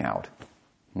something out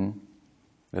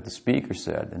that the speaker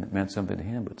said, and it meant something to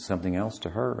him, but something else to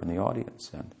her in the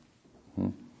audience,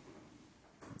 and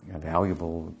a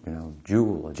valuable,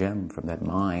 jewel, a gem from that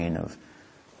mine of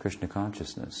Krishna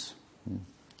consciousness.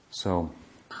 So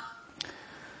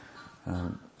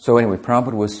anyway,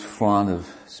 Prabhupada was fond of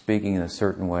speaking in a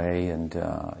certain way, and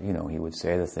he would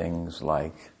say the things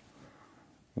like,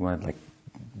 he wanted to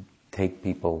take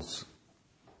people's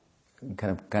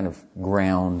kind of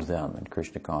ground them in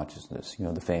Krishna consciousness.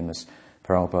 The famous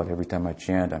Prabhupada, every time I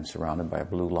chant, I'm surrounded by a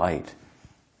blue light.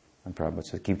 And Prabhupada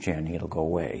says, keep chanting, it'll go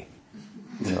away.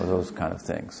 Those kind of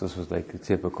things. This was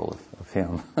typical of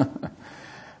him.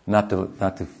 Not to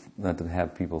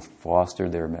have people foster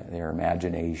their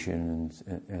imagination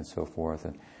and so forth.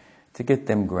 And to get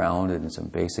them grounded in some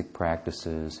basic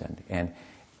practices,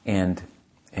 and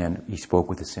he spoke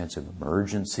with a sense of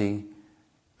emergency,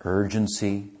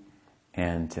 urgency,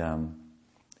 and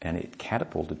it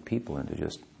catapulted people into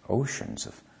just oceans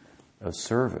of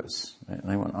service. And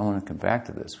I want to come back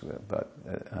to this, but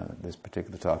this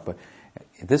particular talk. But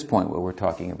at this point, what we're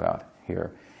talking about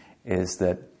here is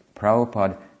that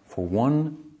Prabhupada, for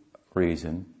one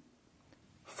reason,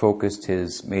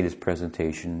 made his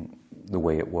presentation the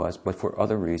way it was, but for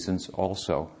other reasons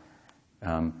also,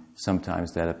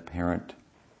 sometimes that apparent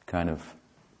kind of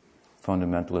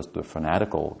fundamentalist or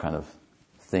fanatical kind of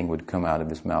thing would come out of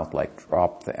his mouth, like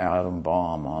drop the atom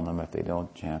bomb on them if they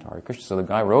don't chant Hare Krishna. So the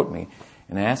guy wrote me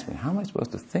and asked me, how am I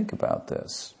supposed to think about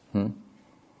this?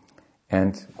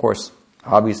 And of course,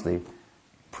 obviously,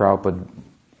 Prabhupada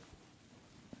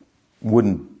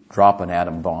wouldn't drop an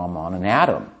atom bomb on an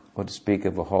atom, what to speak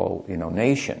of a whole,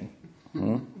 nation.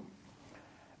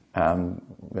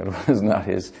 That was not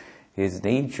his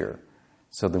nature.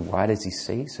 So then, why does he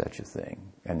say such a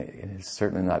thing? And it's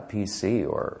certainly not PC,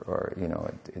 or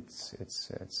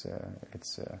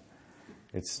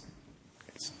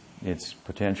it's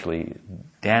potentially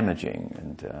damaging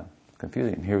and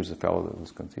confusing. And here's a fellow that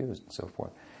was confused and so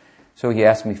forth. So he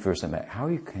asked me first, how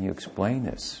can you explain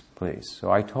this, please? So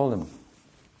I told him,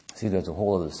 see, there's a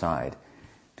whole other side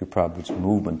to Prabhupada's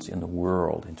movements in the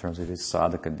world in terms of his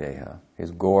sadhaka deha,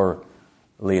 his Gaur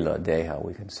Leela deha,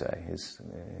 we can say, as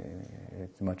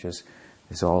much as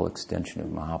it's all extension of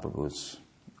Mahaprabhu's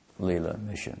Leela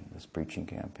mission, this preaching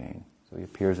campaign. So he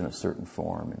appears in a certain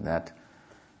form in that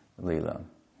Leela.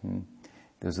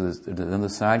 There's another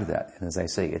side to that, and as I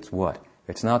say, it's what?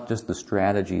 It's not just the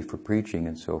strategy for preaching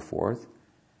and so forth,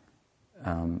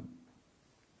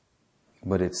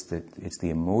 but it's the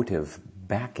emotive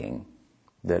backing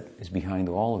that is behind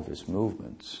all of his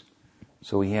movements.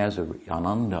 So he has an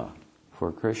ananda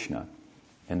for Krishna,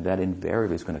 and that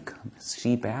invariably is going to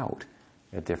seep out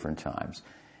at different times.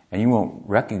 And you won't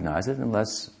recognize it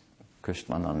unless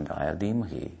Krishnanandaya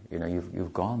Dhimahi,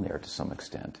 you've gone there to some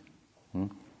extent.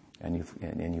 And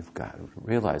you've got to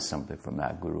realize something from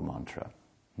that Guru mantra.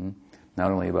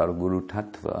 Not only about a Guru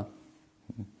Tattva,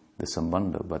 the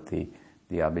Sambandha, but the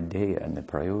Abhideya and the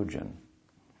Prayojan.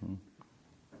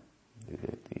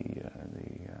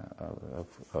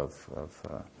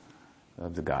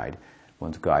 Of the guide,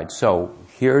 one's guide. So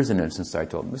here's an instance I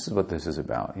told him, this is what this is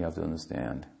about. You have to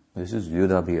understand. This is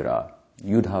Yudhavira.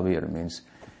 Yudhavira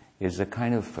is a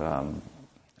kind of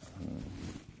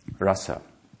rasa.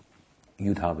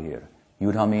 Yudhavira.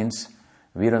 Vira means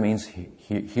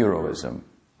heroism.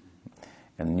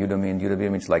 And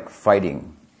Yudhavira means like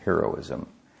fighting heroism.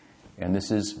 And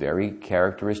this is very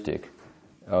characteristic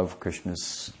of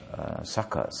Krishna's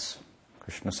sakhas,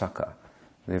 Krishna sakha.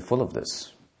 They're full of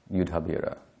this,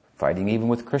 Yudhavira, fighting even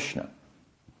with Krishna.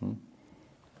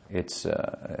 It's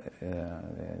they're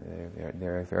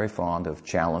very fond of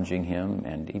challenging him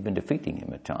and even defeating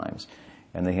him at times.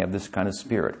 And they have this kind of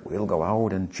spirit. We'll go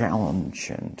out and challenge.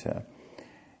 And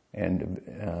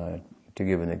to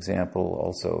give an example,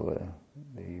 also,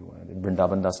 the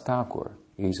Vrindavan Das Thakur,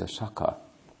 he's a sakha.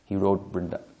 He wrote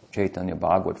Chaitanya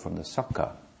Bhagavat from the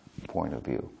sakha point of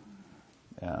view.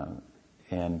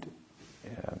 And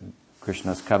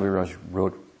Krishna's Kaviraj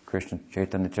wrote Krishna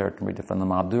Chaitanya Charitamrita from the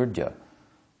Madhurya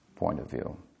point of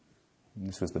view.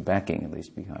 This was the backing, at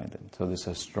least, behind it. So there's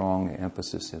a strong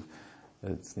emphasis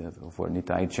for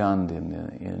Nitai Chand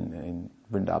in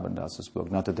Vrindavan Das's book.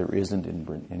 Not that there isn't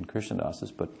in Krishna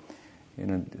Das's, but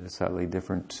in a slightly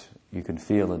different, you can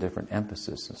feel a different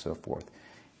emphasis and so forth.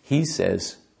 He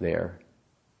says there,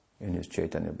 in his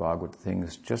Chaitanya Bhagavat,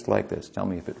 things just like this. Tell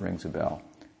me if it rings a bell.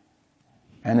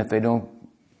 And if they don't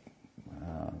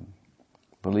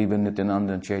believe in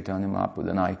Nityananda and Chaitanya Mahaprabhu,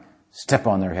 then I step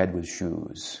on their head with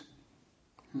shoes.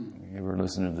 You ever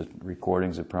listen to the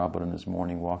recordings of Prabhupada in his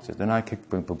morning walks? Then I kick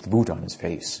the boot on his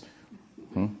face.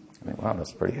 I mean, wow,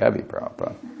 that's pretty heavy,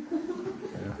 Prabhupada.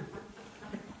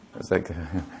 It's like,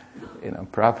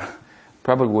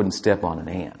 Prabhupada wouldn't step on an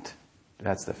ant.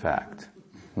 That's the fact.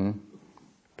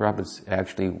 Prabhupada's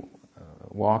actually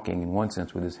walking, in one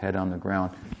sense, with his head on the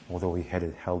ground, although he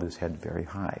held his head very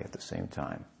high at the same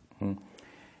time.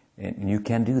 And you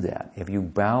can do that. If you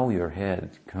bow your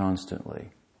head constantly,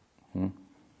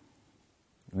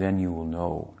 then you will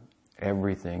know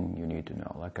everything you need to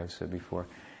know. Like I said before,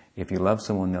 if you love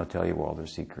someone, they'll tell you all their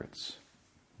secrets.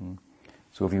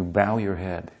 So if you bow your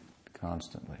head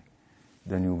constantly,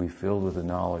 then you'll be filled with the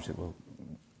knowledge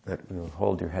that will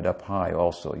hold your head up high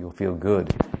also. You'll feel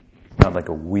good. Not like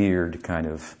a weird kind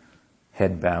of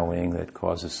head bowing that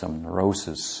causes some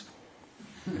neurosis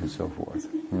and so forth.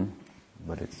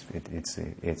 but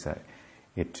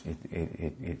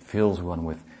it fills one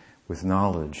with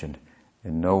knowledge and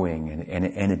knowing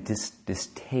and a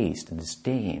distaste and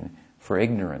disdain for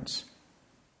ignorance.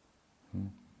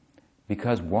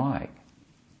 Because why?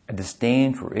 A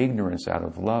disdain for ignorance out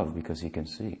of love, because he can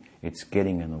see it's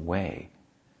getting in the way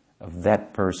of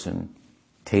that person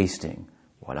tasting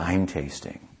what I'm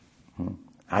tasting.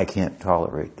 I can't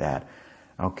tolerate that.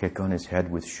 I'll kick on his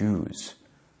head with shoes.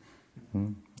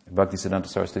 Bhaktisiddhanta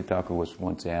Saraswati Thakur was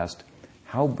once asked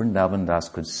how Vrindavan Das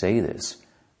could say this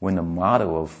when the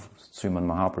motto of Sriman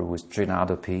Mahaprabhu was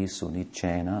Trinadapi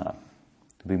Sunichena,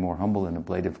 to be more humble than a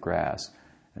blade of grass.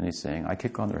 And he's saying, I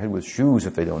kick on their head with shoes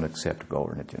if they don't accept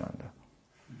Gaur Nityananda.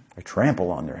 I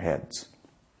trample on their heads.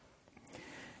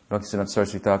 Bhaktisiddhanta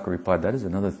Saraswati Thakur replied, that is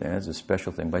another thing, that's a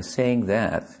special thing. By saying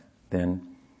that, then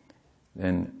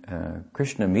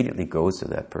Krishna immediately goes to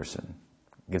that person,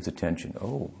 gives attention.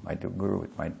 Oh, my guru,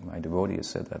 my devotee has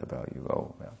said that about you.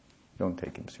 Oh, well, don't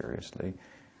take him seriously.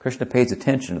 Krishna pays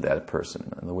attention to that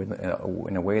person in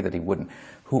a way that he wouldn't.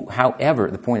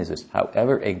 However, the point is this,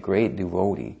 however a great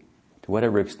devotee, to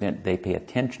whatever extent they pay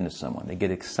attention to someone, they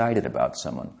get excited about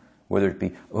someone, whether it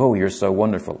be, oh, you're so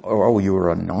wonderful, or oh, you're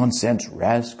a nonsense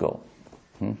rascal.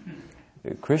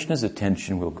 Krishna's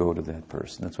attention will go to that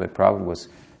person. That's why Prabhupada was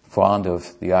fond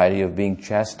of the idea of being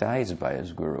chastised by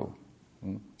his guru.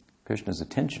 Krishna's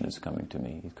attention is coming to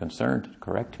me. He's concerned to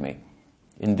correct me.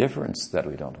 Indifference that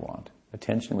we don't want.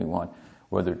 Attention we want,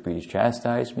 whether it be to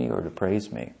chastise me or to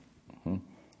praise me.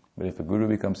 But if a guru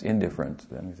becomes indifferent,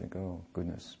 then we think, oh,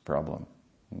 goodness, problem.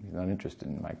 He's not interested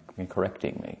in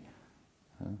correcting me.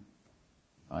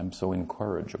 I'm so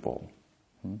incorrigible.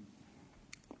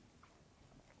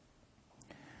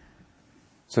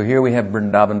 So here we have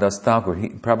Vrindavan Das Thakur.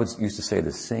 Prabhupada used to say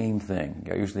the same thing,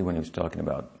 usually when he was talking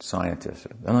about scientists.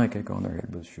 Then I kick on their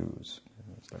head with shoes.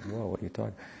 It's like, whoa, what are you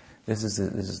talking? This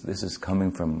is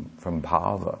coming from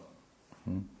bhava.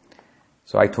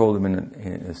 So I told him,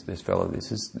 this fellow,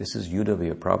 this is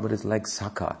Udavya. Prabhupada is like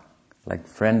Sakha, like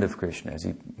friend of Krishna, as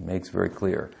he makes very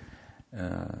clear.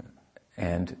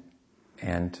 And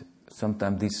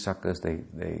sometimes these Sakhas,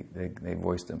 they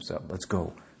voice themselves. Let's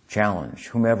go. Challenge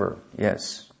whomever.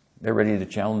 Yes, they're ready to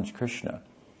challenge Krishna.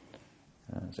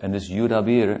 And this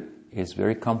Udavir is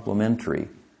very complementary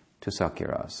to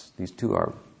Sakyaras. These two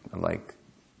are like,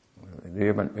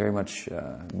 they very much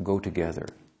go together.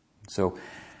 So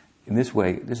in this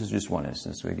way, this is just one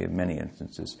instance. We give many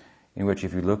instances in which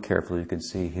if you look carefully, you can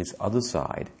see his other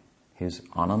side, his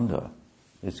ananda,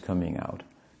 is coming out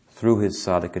through his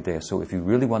sadhaka. So if you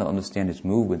really want to understand his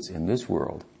movements in this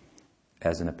world,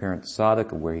 as an apparent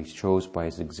sadhaka, where he shows by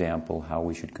his example how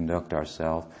we should conduct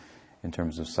ourselves in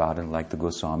terms of sadhana, like the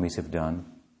Goswamis have done.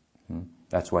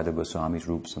 That's why the Goswamis,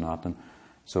 Rup Sanatan,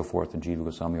 so forth, and Jiva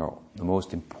Goswami are the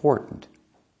most important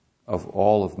of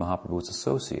all of Mahaprabhu's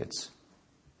associates,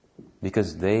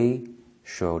 because they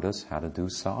showed us how to do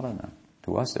sadhana.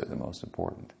 To us, they're the most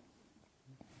important.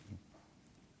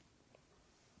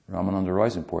 Ramananda Roy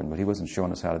is important, but he wasn't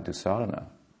showing us how to do sadhana.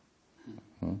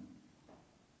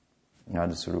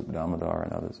 Nada Sarup Damodar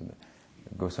and others.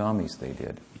 The Goswamis, they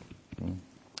did.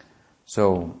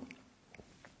 So,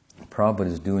 Prabhupada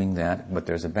is doing that, but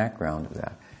there's a background to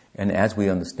that. And as we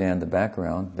understand the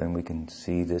background, then we can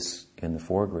see this in the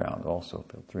foreground also,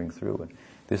 filtering through. And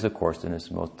this, of course, then is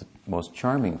the most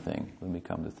charming thing when we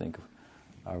come to think of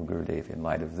our Gurudev in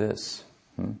light of this.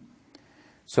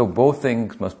 So both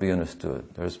things must be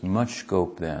understood. There's much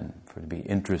scope then for to be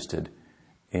interested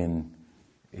in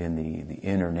the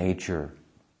inner nature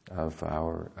of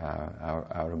our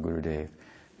Gurudev.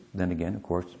 Then again, of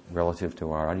course, relative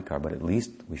to our adhikar, but at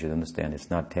least we should understand it's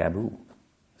not taboo.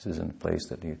 This isn't a place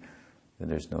that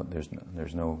there's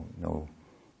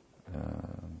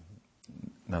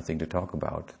nothing to talk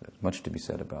about. There's much to be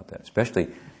said about that. Especially,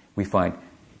 we find,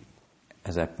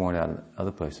 as I point out in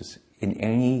other places, in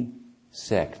any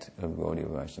sect of Gaudiya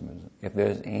Vaishnavism, if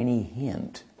there's any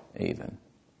hint, even,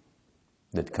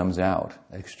 that comes out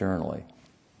externally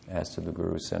as to the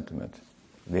Guru's sentiment,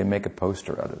 they make a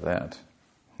poster out of that.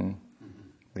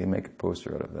 They make a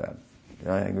poster out of that.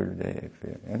 Jai Gurudev.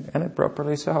 And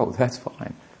appropriately so. That's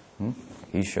fine.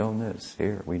 He's shown this.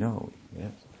 Here, we know.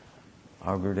 Yes.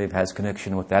 Our Gurudev has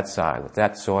connection with that side, with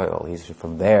that soil. He's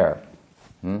from there.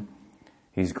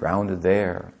 He's grounded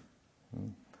there.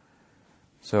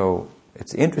 So,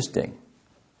 it's interesting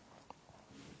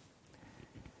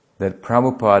that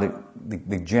Prabhupada,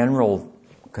 the general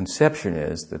conception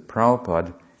is that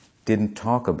Prabhupada didn't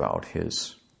talk about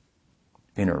his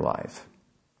inner life.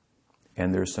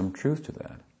 And there's some truth to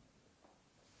that.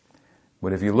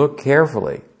 But if you look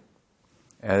carefully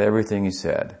at everything he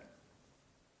said,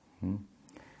 and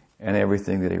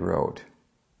everything that he wrote,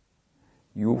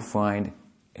 you'll find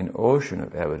an ocean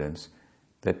of evidence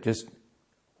that just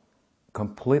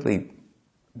completely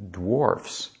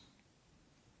dwarfs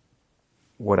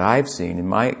what I've seen in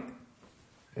my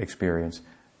experience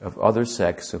of other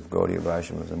sects of Gaudiya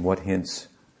Vaishnavism, what hints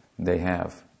they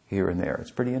have here and there.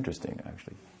 It's pretty interesting,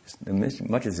 actually. As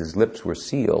much as his lips were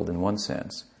sealed in one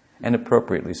sense, and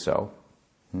appropriately so,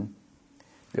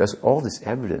 there's all this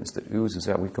evidence that oozes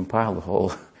out. We compiled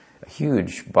a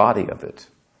huge body of it.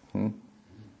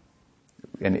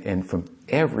 And from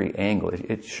every angle,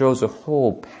 it shows a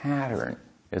whole pattern,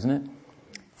 isn't it?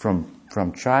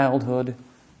 From childhood,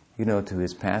 to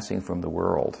his passing from the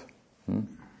world.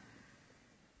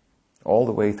 All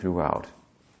the way throughout.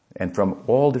 And from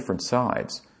all different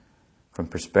sides. From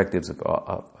perspectives of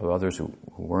others who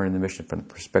weren't in the mission, from the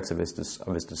perspective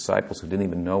of his disciples who didn't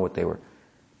even know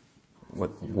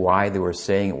why they were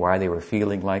saying it, why they were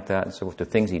feeling like that, and so forth, to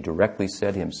things he directly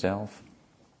said himself.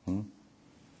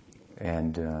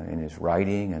 And in his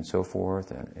writing and so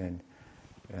forth, and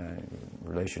in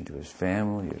relation to his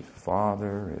family, his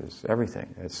father, his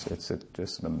everything. It's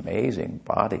just an amazing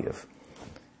body of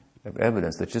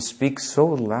evidence that just speaks so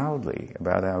loudly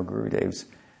about how Gurudev's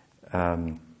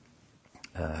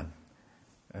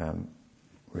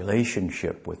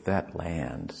relationship with that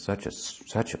land, such a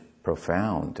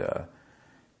profound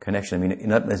connection. I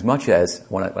mean, as much as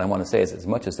what I want to say is, as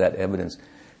much as that evidence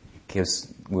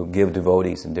will give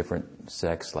devotees in different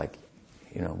sects, like,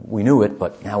 we knew it,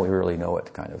 but now we really know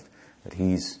it, kind of, that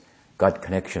he's got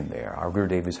connection there. Our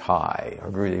Gurudev is high, our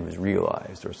Gurudev is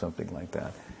realized, or something like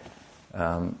that.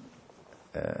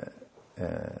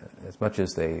 As much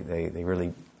as they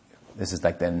really, this is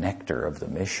like the nectar of the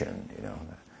mission,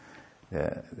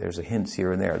 there's a hints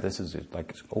here and there. This is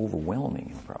like, it's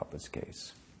overwhelming in Prabhupada's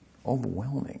case.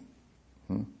 Overwhelming.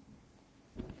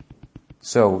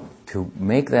 So to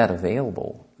make that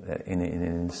available in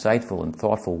an insightful and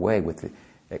thoughtful way, with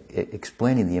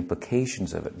explaining the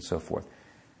implications of it and so forth,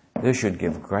 this should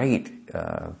give great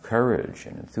courage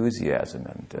and enthusiasm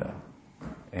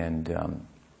and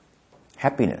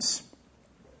happiness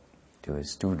to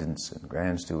his students and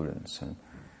grand students and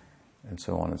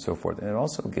so on and so forth. And it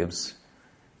also,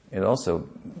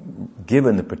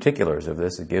 given the particulars of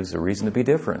this, it gives a reason to be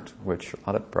different, which a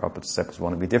lot of Prabhupada sects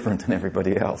want to be different than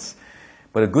everybody else.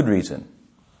 But a good reason.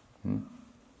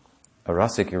 A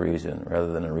rasika reason,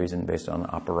 rather than a reason based on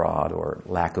aparad or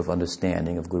lack of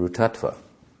understanding of Guru Tattva.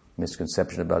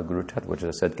 Misconception about Guru Tattva, which,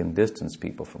 as I said, can distance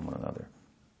people from one another.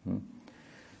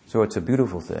 So it's a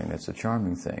beautiful thing. It's a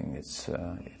charming thing. It's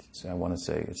I want to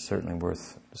say, it's certainly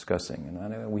worth discussing. And I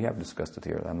know we have discussed it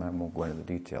here. I won't go into the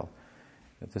detail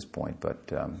at this point. But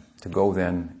to go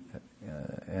then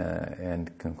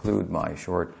and conclude my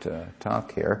short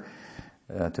talk here,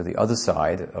 to the other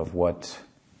side of what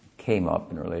came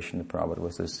up in relation to Prabhupada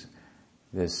was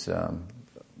this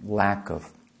lack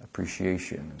of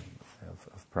appreciation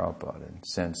of Prabhupada and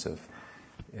sense of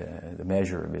the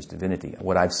measure of his divinity.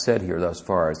 What I've said here thus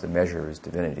far is the measure of his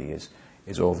divinity is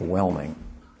overwhelming.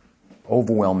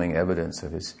 Overwhelming evidence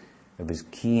of his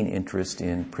keen interest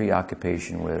in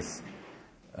preoccupation with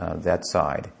that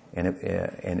side, and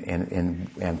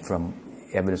from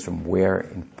evidence from where,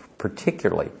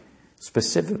 particularly,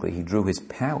 specifically, he drew his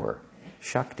power,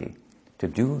 Shakti, to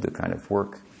do the kind of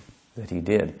work that he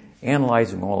did.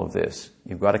 Analyzing all of this,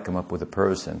 you've got to come up with a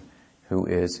person who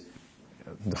is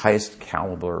the highest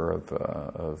caliber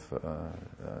of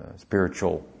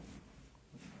spiritual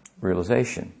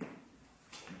realization.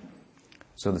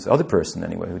 So this other person,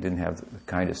 anyway, who didn't have the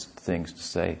kindest things to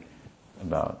say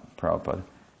about Prabhupada,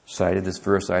 cited this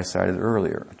verse I cited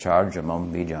earlier,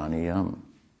 Acharjamam Vijaniyam.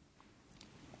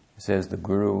 It says the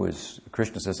Guru is,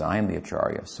 Krishna says, I am the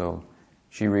Acharya. So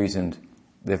she reasoned,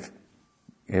 if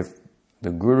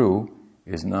the Guru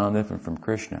is non-different from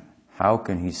Krishna, how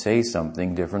can he say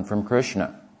something different from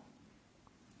Krishna?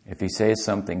 If he says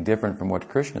something different from what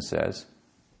Krishna says,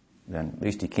 then at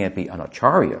least he can't be an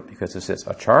Acharya, because it says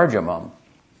Acharjamam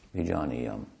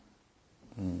Vijaniyam.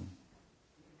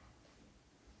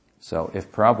 So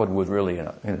if Prabhupada was really,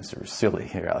 it's sort of silly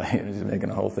here, he's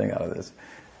making a whole thing out of this.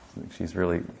 She's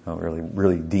really,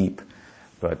 really deep,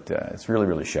 but it's really,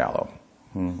 really shallow.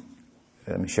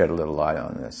 Let me shed a little light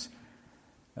on this.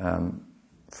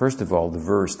 First of all,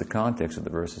 the context of the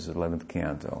verse is 11th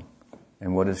canto.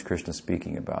 And what is Krishna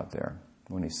speaking about there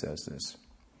when he says this?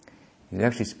 He's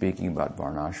actually speaking about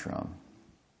Varnashram.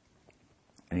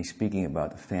 And he's speaking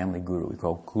about the family guru, we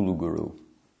call Kulu Guru.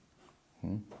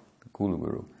 The Kulu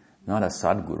Guru. Not a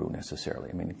Sadguru necessarily.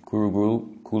 I mean, Kulu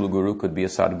Guru could be a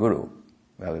Sadguru.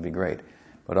 That would be great.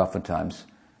 But oftentimes,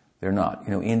 They're not.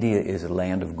 India is a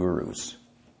land of gurus,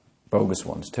 bogus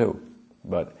ones too,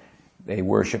 but they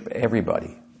worship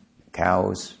everybody.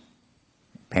 Cows,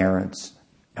 parents,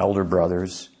 elder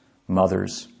brothers,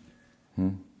 mothers,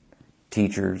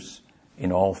 teachers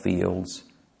in all fields.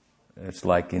 It's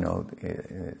like,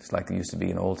 it's like it used to be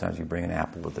in old times, you bring an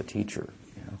apple to the teacher.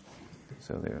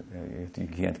 So you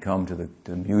can't come to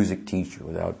the music teacher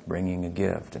without bringing a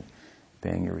gift and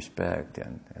paying your respect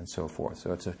and so forth.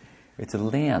 So it's a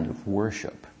land of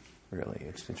worship, really.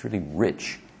 It's really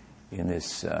rich in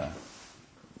this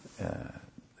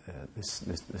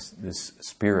this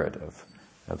spirit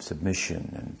of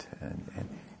submission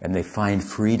and they find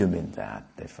freedom in that.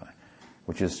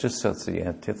 Which is just such the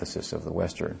antithesis of the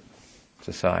Western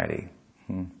society,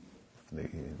 the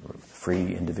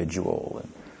free individual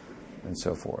and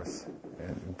so forth.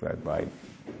 And by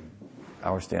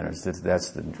our standards,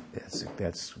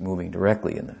 that's moving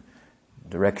directly in the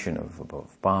direction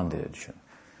of bondage.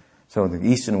 So the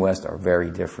East and West are very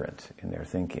different in their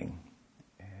thinking,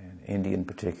 and India in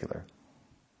particular,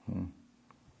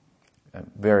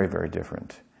 very, very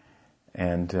different.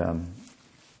 And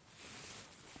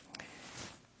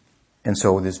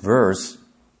so this verse,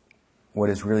 what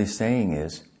it's really saying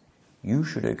is, you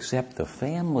should accept the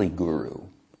family guru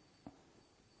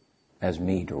as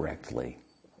me directly.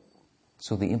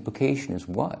 So the implication is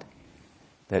what?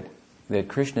 That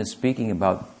Krishna is speaking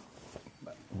about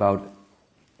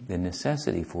the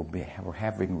necessity for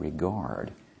having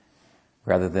regard,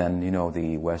 rather than,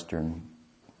 the Western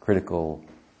critical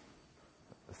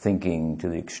thinking to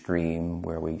the extreme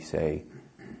where we say,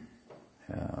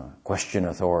 question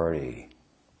authority,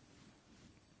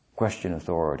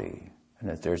 and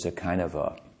that there's a kind of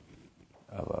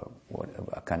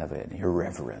an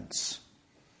irreverence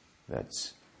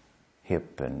that's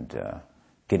hip and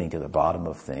getting to the bottom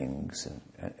of things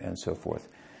and so forth.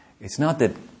 It's not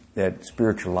that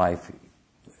spiritual life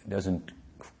doesn't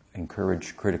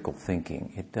encourage critical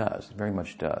thinking. It does. It very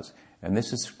much does. And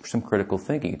this is some critical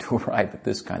thinking to arrive at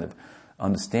this kind of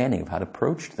understanding of how to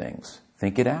approach things.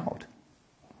 Think it out.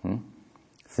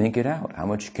 Think it out. How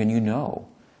much can you know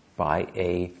by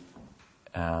a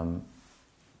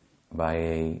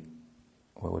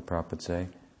what would Prabhupada say?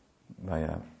 By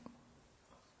a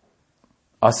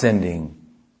ascending,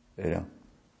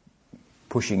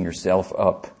 pushing yourself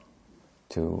up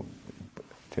to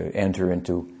enter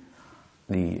into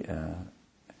the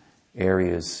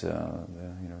areas,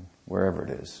 wherever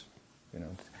it is,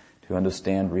 to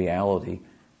understand reality,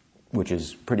 which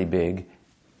is pretty big,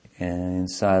 and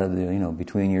inside of the,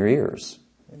 between your ears,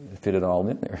 fit it all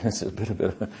in there. It's a bit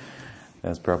of,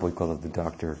 that's probably called the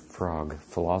Dr. Frog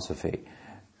philosophy.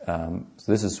 So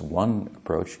this is one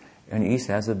approach, and East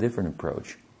has a different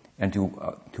approach. And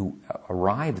to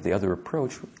arrive at the other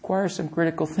approach requires some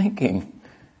critical thinking,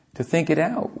 to think it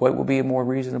out. What will be a more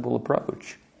reasonable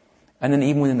approach? And then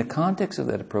even within the context of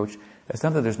that approach, it's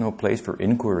not that there's no place for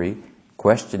inquiry,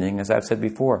 questioning. As I've said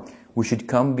before, we should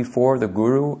come before the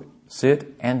Guru,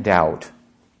 sit and doubt.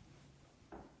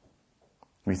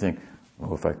 We think,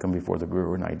 well, if I come before the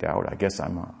Guru and I doubt, I guess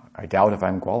I doubt if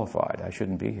I'm qualified. I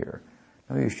shouldn't be here.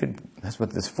 No, you should. That's what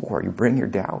this is for. You bring your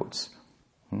doubts.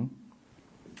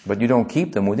 But you don't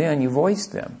keep them within, you voice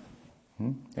them.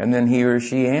 And then he or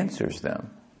she answers them.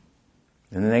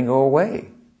 And then they go away.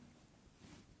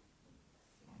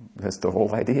 That's the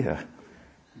whole idea.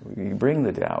 You bring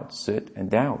the doubt, sit and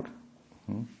doubt.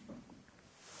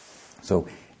 So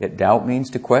doubt means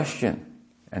to question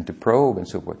and to probe and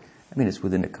so forth. I mean, it's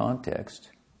within the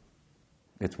context.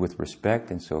 It's with respect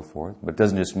and so forth. But it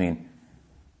doesn't just mean,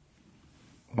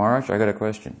 Maharaj, I got a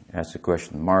question. Ask the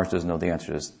question. Maharaj doesn't know the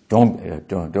answer. Just don't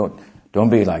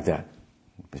be like that.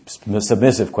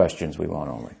 Submissive questions we want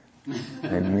only.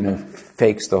 And,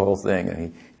 fakes the whole thing, and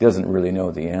he doesn't really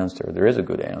know the answer. There is a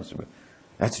good answer, but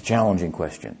that's a challenging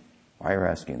question. Why are you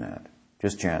asking that?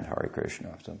 Just chant Hare Krishna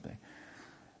or something.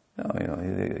 No,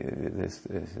 this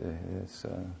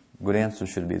good answer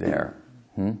should be there.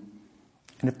 And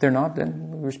if they're not,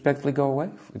 then we respectfully go away.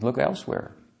 We look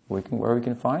elsewhere, where we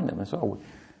can find them. And so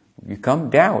you come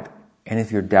doubt, and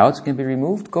if your doubts can be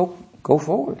removed, go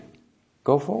forward.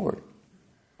 Go forward.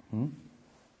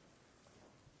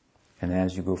 And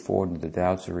as you go forward and the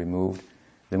doubts are removed,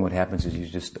 then what happens is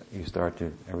you start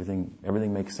to,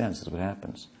 everything makes sense. That's what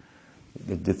happens.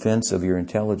 The defense of your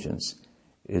intelligence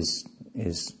is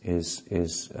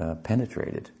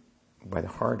penetrated by the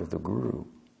heart of the Guru,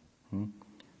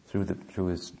 through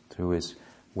his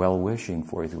well-wishing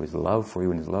for you, through his love for you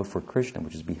and his love for Krishna,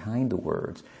 which is behind the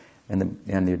words. And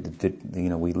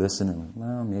we listen and,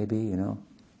 well, maybe,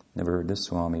 never heard this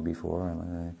Swami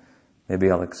before. Maybe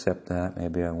I'll accept that,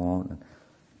 maybe I won't.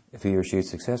 If he or she is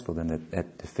successful, then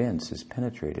that defense is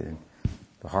penetrated and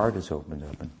the heart is opened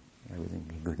up and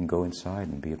everything. You can go inside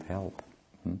and be of help.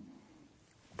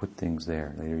 Put things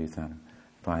there. Later you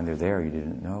find they're there you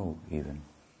didn't know even.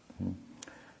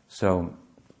 So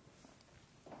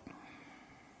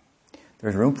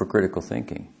there's room for critical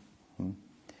thinking.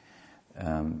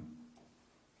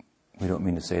 We don't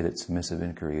mean to say that submissive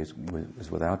inquiry is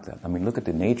without that. I mean, look at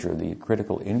the nature of the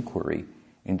critical inquiry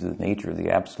into the nature of the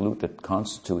absolute that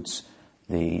constitutes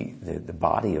the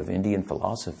body of Indian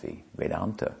philosophy,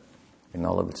 Vedanta, in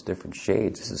all of its different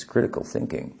shades. This is critical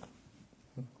thinking.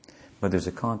 But there's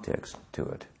a context to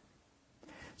it.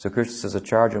 So Krishna says,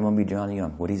 Acharya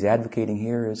Mambijanayan. What he's advocating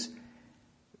here is,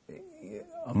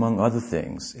 among other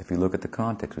things, if you look at the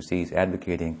context, we see he's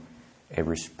advocating a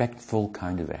respectful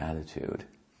kind of attitude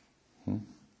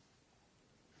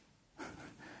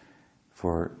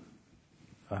for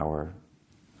our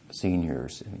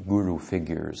seniors and guru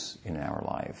figures in our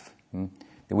life.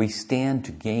 That we stand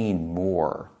to gain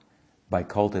more by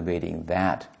cultivating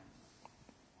that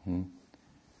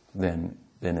than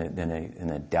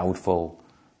a doubtful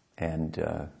and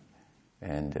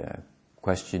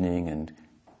questioning and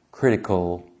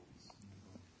critical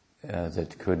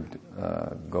that could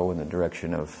go in the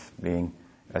direction of being,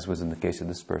 as was in the case of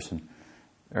this person,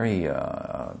 very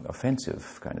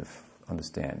offensive kind of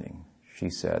understanding. She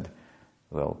said,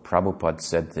 well, Prabhupada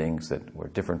said things that were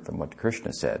different from what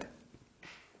Krishna said.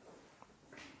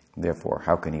 Therefore,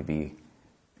 how can he be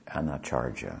an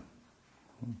acharya?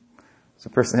 So the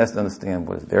person has to understand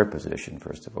what is their position,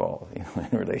 first of all, in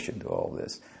relation to all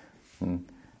this.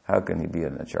 How can he be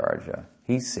an acharya?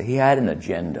 He had an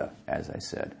agenda, as I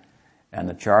said. And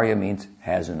acharya means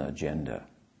has an agenda.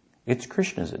 It's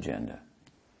Krishna's agenda.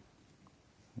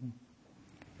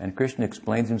 And Krishna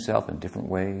explains himself in different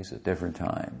ways at different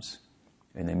times.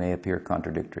 And they may appear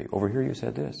contradictory. Over here you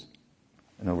said this.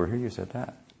 And over here you said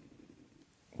that.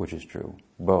 Which is true.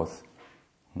 Both.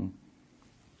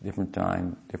 Different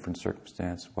time, different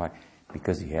circumstance. Why?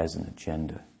 Because he has an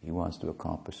agenda. He wants to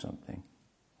accomplish something.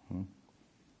 He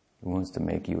wants to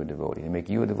make you a devotee. To make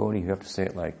you a devotee, you have to say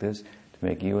it like this. To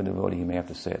make you a devotee, you may have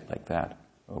to say it like that,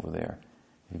 over there.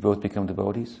 If you both become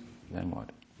devotees, then what?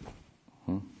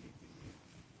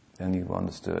 Then you've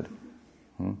understood.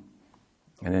 And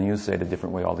then you say it a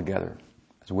different way altogether,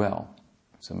 as well.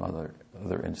 Some other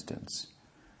instance.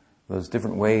 Those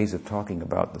different ways of talking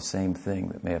about the same thing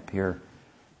that may appear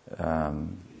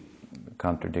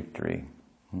contradictory.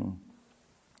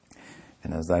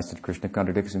 And as I said, Krishna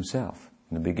contradicts himself.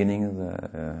 In the beginning of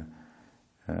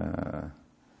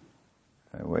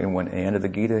when at the end of the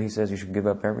Gita, he says you should give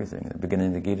up everything. At the beginning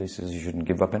of the Gita, he says you shouldn't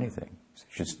give up anything. You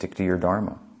should stick to your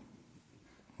dharma.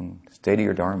 Stay to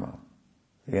your dharma.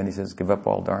 At the end, he says give up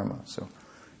all dharma. So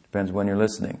it depends when you're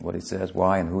listening, what he says,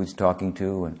 why, and who he's talking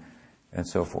to, and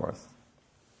so forth.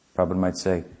 Prabhupada might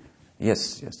say,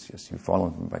 yes, you've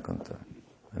fallen from Vaikuntha.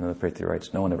 Another Priti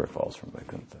writes, no one ever falls from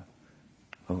Vaikuntha.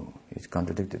 Oh, he's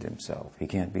contradicted himself. He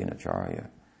can't be an acharya.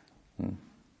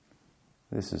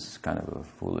 This is kind of a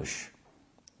foolish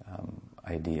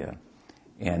idea.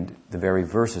 And the very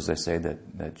verses, I say,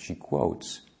 that she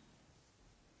quotes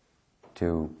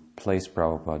to place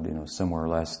Prabhupada, somewhere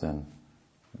less than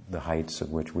the heights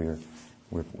of which we're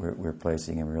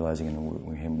placing him, realizing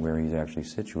him where he's actually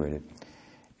situated,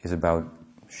 is about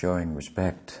showing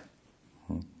respect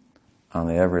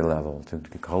on every level, to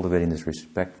cultivating this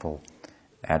respectful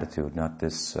attitude, not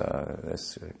this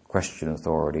question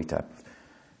authority type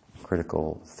of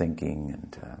critical thinking.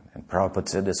 And Prabhupada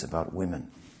said this about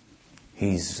women.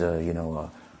 He's,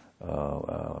 a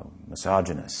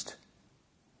misogynist.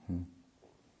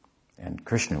 And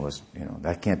Krishna was,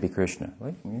 that can't be Krishna.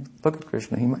 Well, look at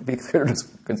Krishna. He might be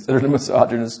considered a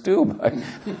misogynist too. But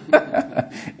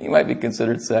he might be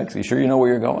considered sexy. Sure, you know where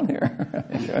you're going here.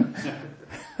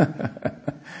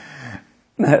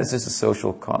 That's just a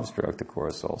social construct, of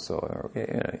course, also.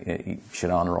 You should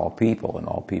honor all people, and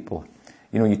all people.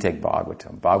 You take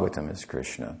Bhagavatam. Bhagavatam is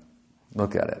Krishna.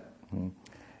 Look at it.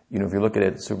 If you look at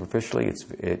it superficially,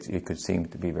 it could seem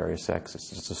to be very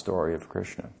sexist. It's a story of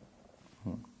Krishna.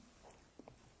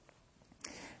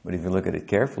 But if you look at it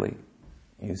carefully,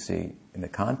 you see, in the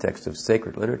context of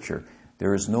sacred literature,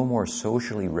 there is no more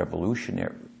socially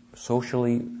revolutionary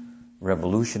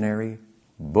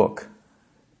book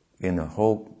in the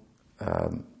whole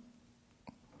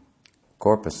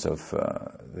corpus of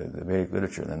the Vedic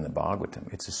literature than the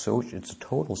Bhagavatam. It's a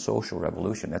total social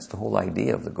revolution. That's the whole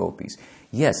idea of the gopis.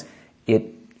 Yes,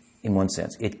 in one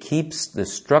sense, it keeps the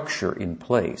structure in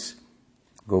place.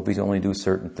 Gopis only do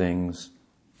certain things.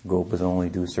 Gopas only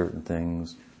do certain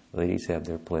things. Ladies have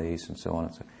their place, and so on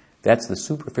and so on. That's the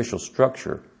superficial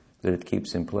structure that it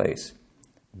keeps in place.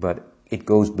 But it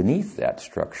goes beneath that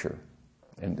structure.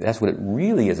 And that's what it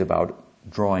really is about,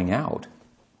 drawing out.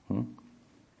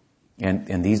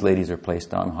 And these ladies are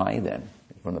placed on high then,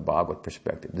 from the Bhagavad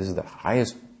perspective. This is the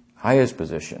highest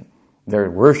position.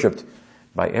 They're worshipped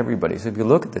by everybody. So if you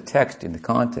look at the text in the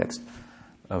context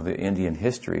of the Indian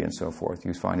history and so forth,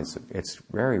 you find it's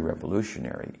very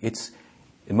revolutionary. It's,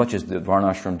 as much as the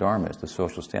Varnashram Dharma is the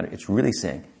social standard, it's really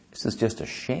saying this is just a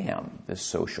sham, this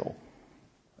social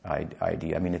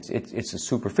idea. I mean, it's a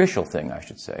superficial thing, I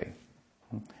should say.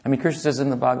 I mean, Krishna says in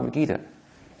the Bhagavad Gita,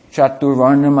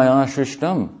 Chaturvarnamaya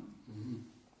Shrishtam.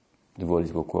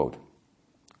 Devotees will quote,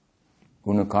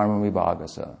 Guna Karma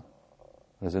Vibhagasa.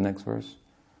 What is the next verse?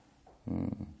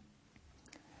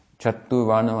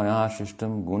 Chaturvarnamaya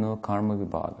Shrishtam Guna Karma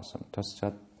Vibhagasam.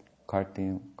 Taschat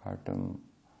Kartam.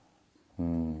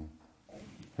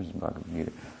 Here's the Bhagavad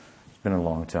Gita. It's been a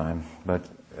long time. But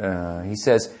he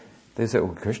says,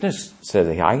 Krishna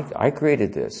says, I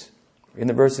created this. In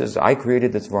the verse says, I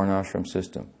created this Varnashram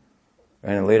system.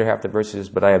 And in the later half the verse says,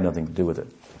 but I have nothing to do with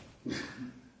it.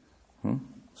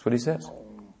 That's what he says.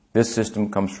 This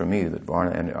system comes from me, that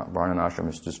Varna and Ashram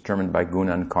is determined by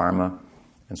guna and karma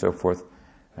and so forth.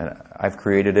 And I've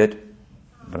created it,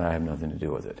 but I have nothing to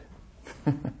do with it.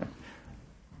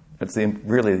 That's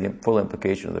really the full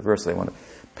implication of the verse. They want to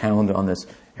pound on this.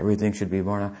 Everything should be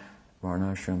Varnashram.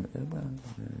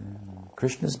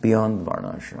 Krishna's beyond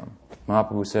Varnashram.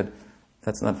 Mahaprabhu said,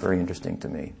 that's not very interesting to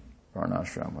me,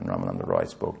 Varnashram. When Ramananda Roy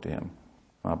spoke to him,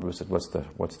 Mahaprabhu said, what's the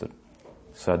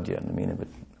sadhya, the meaning of it,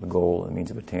 the goal, the means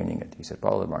of attaining it? He said,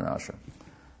 follow the Varnashram.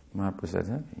 Mahaprabhu said,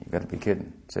 you've got to be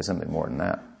kidding. Say something more than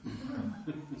that.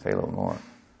 Say a little more.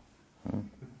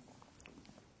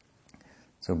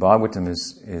 So Bhagavatam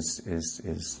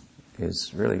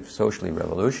is really socially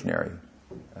revolutionary.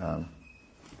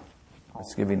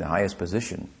 It's giving the highest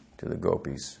position to the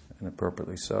gopis, and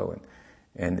appropriately so,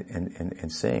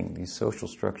 and saying these social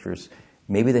structures,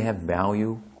 maybe they have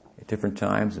value at different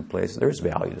times and places. There's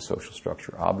value to social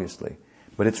structure, obviously,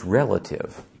 but it's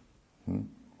relative.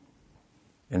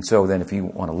 And so then if you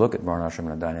want to look at Varnashram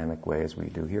in a dynamic way, as we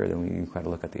do here, then you try to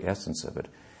look at the essence of it.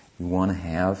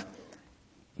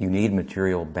 You need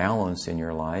material balance in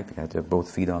your life. You have to have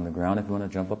both feet on the ground if you want to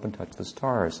jump up and touch the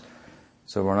stars.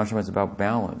 So Varnashram is about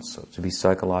balance, so to be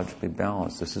psychologically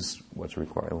balanced. This is what's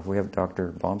required. If we have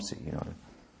Dr. Vamsi,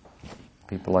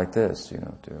 people like this,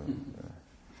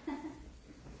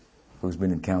 who's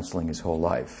been in counseling his whole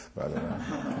life, by the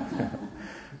way.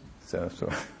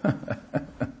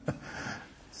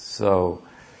 So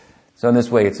in this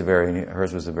way,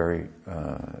 hers was a very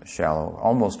shallow,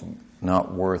 almost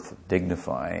not worth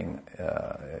dignifying,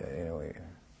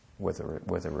 with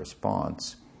a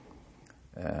response,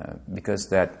 because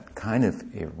that kind of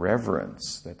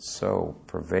irreverence that's so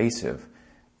pervasive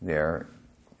there,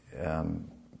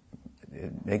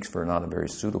 it makes for not a very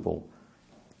suitable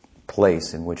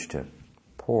place in which to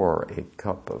pour a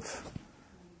cup of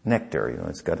nectar.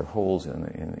 It's got holes in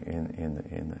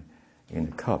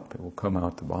the cup; it will come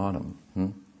out the bottom.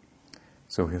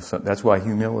 So that's why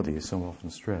humility is so often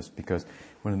stressed, because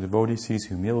when a devotee sees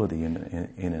humility in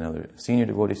another, senior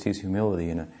devotee sees humility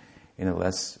in a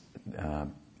less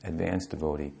advanced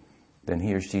devotee, then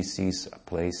he or she sees a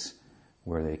place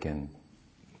where they can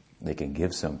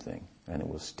give something, and it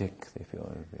will stick. They feel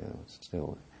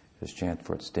there's chance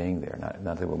for it staying there, not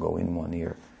that it will go in one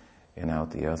ear and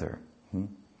out the other.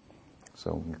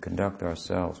 So we conduct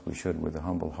ourselves, we should, with a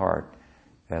humble heart,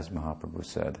 as Mahaprabhu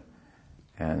said,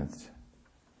 and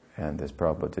as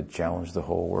Prabhupada did, challenge the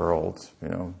whole world,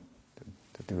 to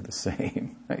do the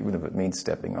same, even if it means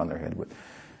stepping on their head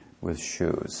with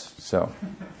shoes. So,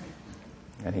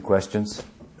 any questions?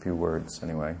 A few words,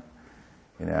 anyway,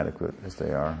 inadequate as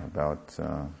they are, about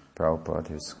Prabhupada,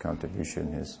 his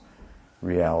contribution, his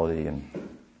reality, and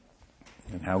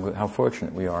how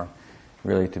fortunate we are,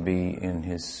 really, to be in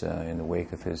the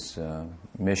wake of his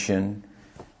mission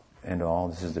and all.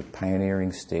 This is the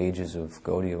pioneering stages of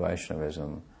Gaudiya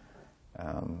Vaishnavism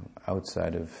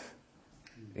outside of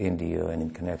India and in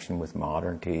connection with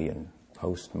modernity and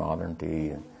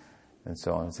post-modernity and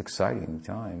so on. It's exciting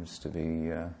times to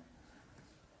be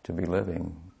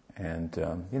living, and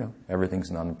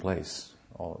everything's not in place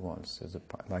all at once.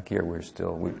 Like here,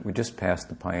 we just passed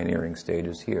the pioneering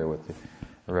stages here with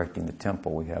erecting the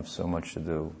temple. We have so much to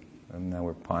do, and now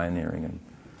we're pioneering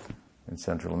in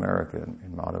Central America,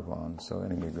 in Madhavan. So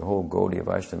anyway, the whole Gaudiya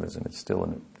Vaishnavism, it's still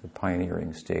in the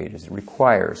pioneering stages. It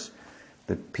requires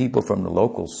the people from the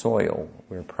local soil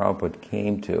where Prabhupada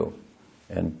came to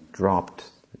and dropped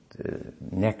the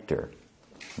nectar,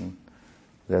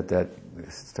 that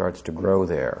starts to grow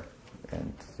there,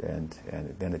 and then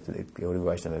Gaudiya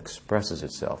Vaishnava expresses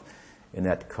itself in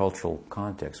that cultural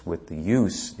context with the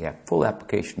use, the full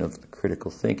application of the critical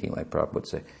thinking, like Prabhupada would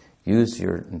say, use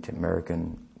your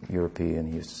American, European,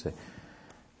 he used to say,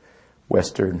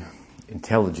 Western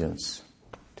intelligence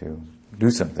to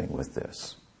do something with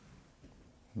this.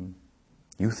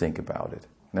 You think about it.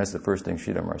 And that's the first thing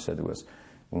Sridhar said to us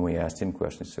when we asked him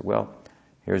questions. He said, well,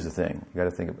 here's the thing. You got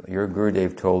to think about it. Your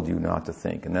Gurudev told you not to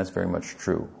think, and that's very much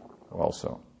true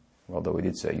also. Although he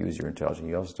did say, use your intelligence,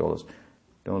 he also told us,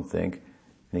 don't think.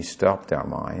 And he stopped our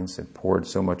minds and poured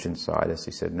so much inside us.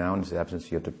 He said, now in his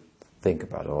absence, you have to think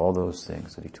about all those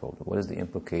things that he told you. What is the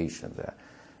implication of that?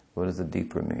 What is the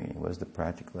deeper meaning? What is the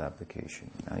practical application?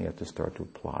 Now you have to start to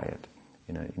apply it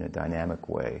in a dynamic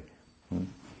way.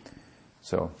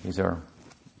 So these are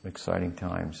exciting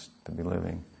times to be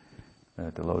living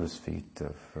at the lotus feet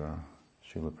of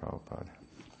Srila Prabhupada.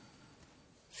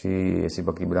 Shri A.C.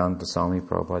 Bhaktivedanta Swami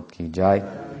Prabhupada ki jai.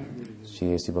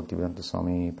 Shri A.C. Bhaktivedanta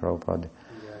Swami Prabhupada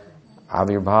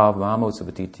Avirbhava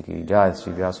Mahotsava ki jai.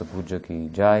 Shri Vyasa Puja ki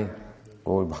jai.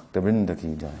 Gaur Bhaktivinoda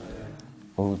ki jai.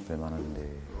 Gaur Premanande.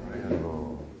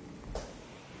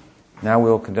 Now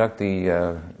we'll conduct the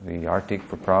artik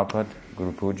for Prabhupada,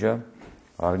 Guru Puja.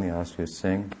 Agni asked you to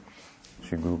sing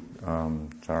Shri Guru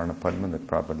Charana Padma that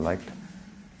Prabhupada liked.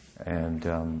 And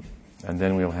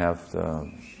then we'll have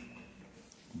the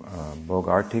Bhog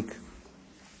Artik,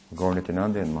 Gaur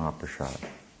Nityananda and Mahaprasad.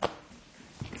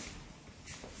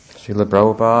 Srila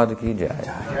Prabhupada ki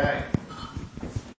jai.